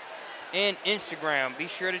Twitter and Instagram. Be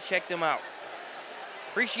sure to check them out.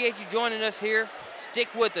 Appreciate you joining us here. Stick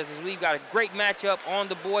with us as we've got a great matchup on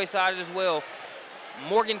the boys' side as well.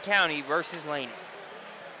 Morgan County versus Laney.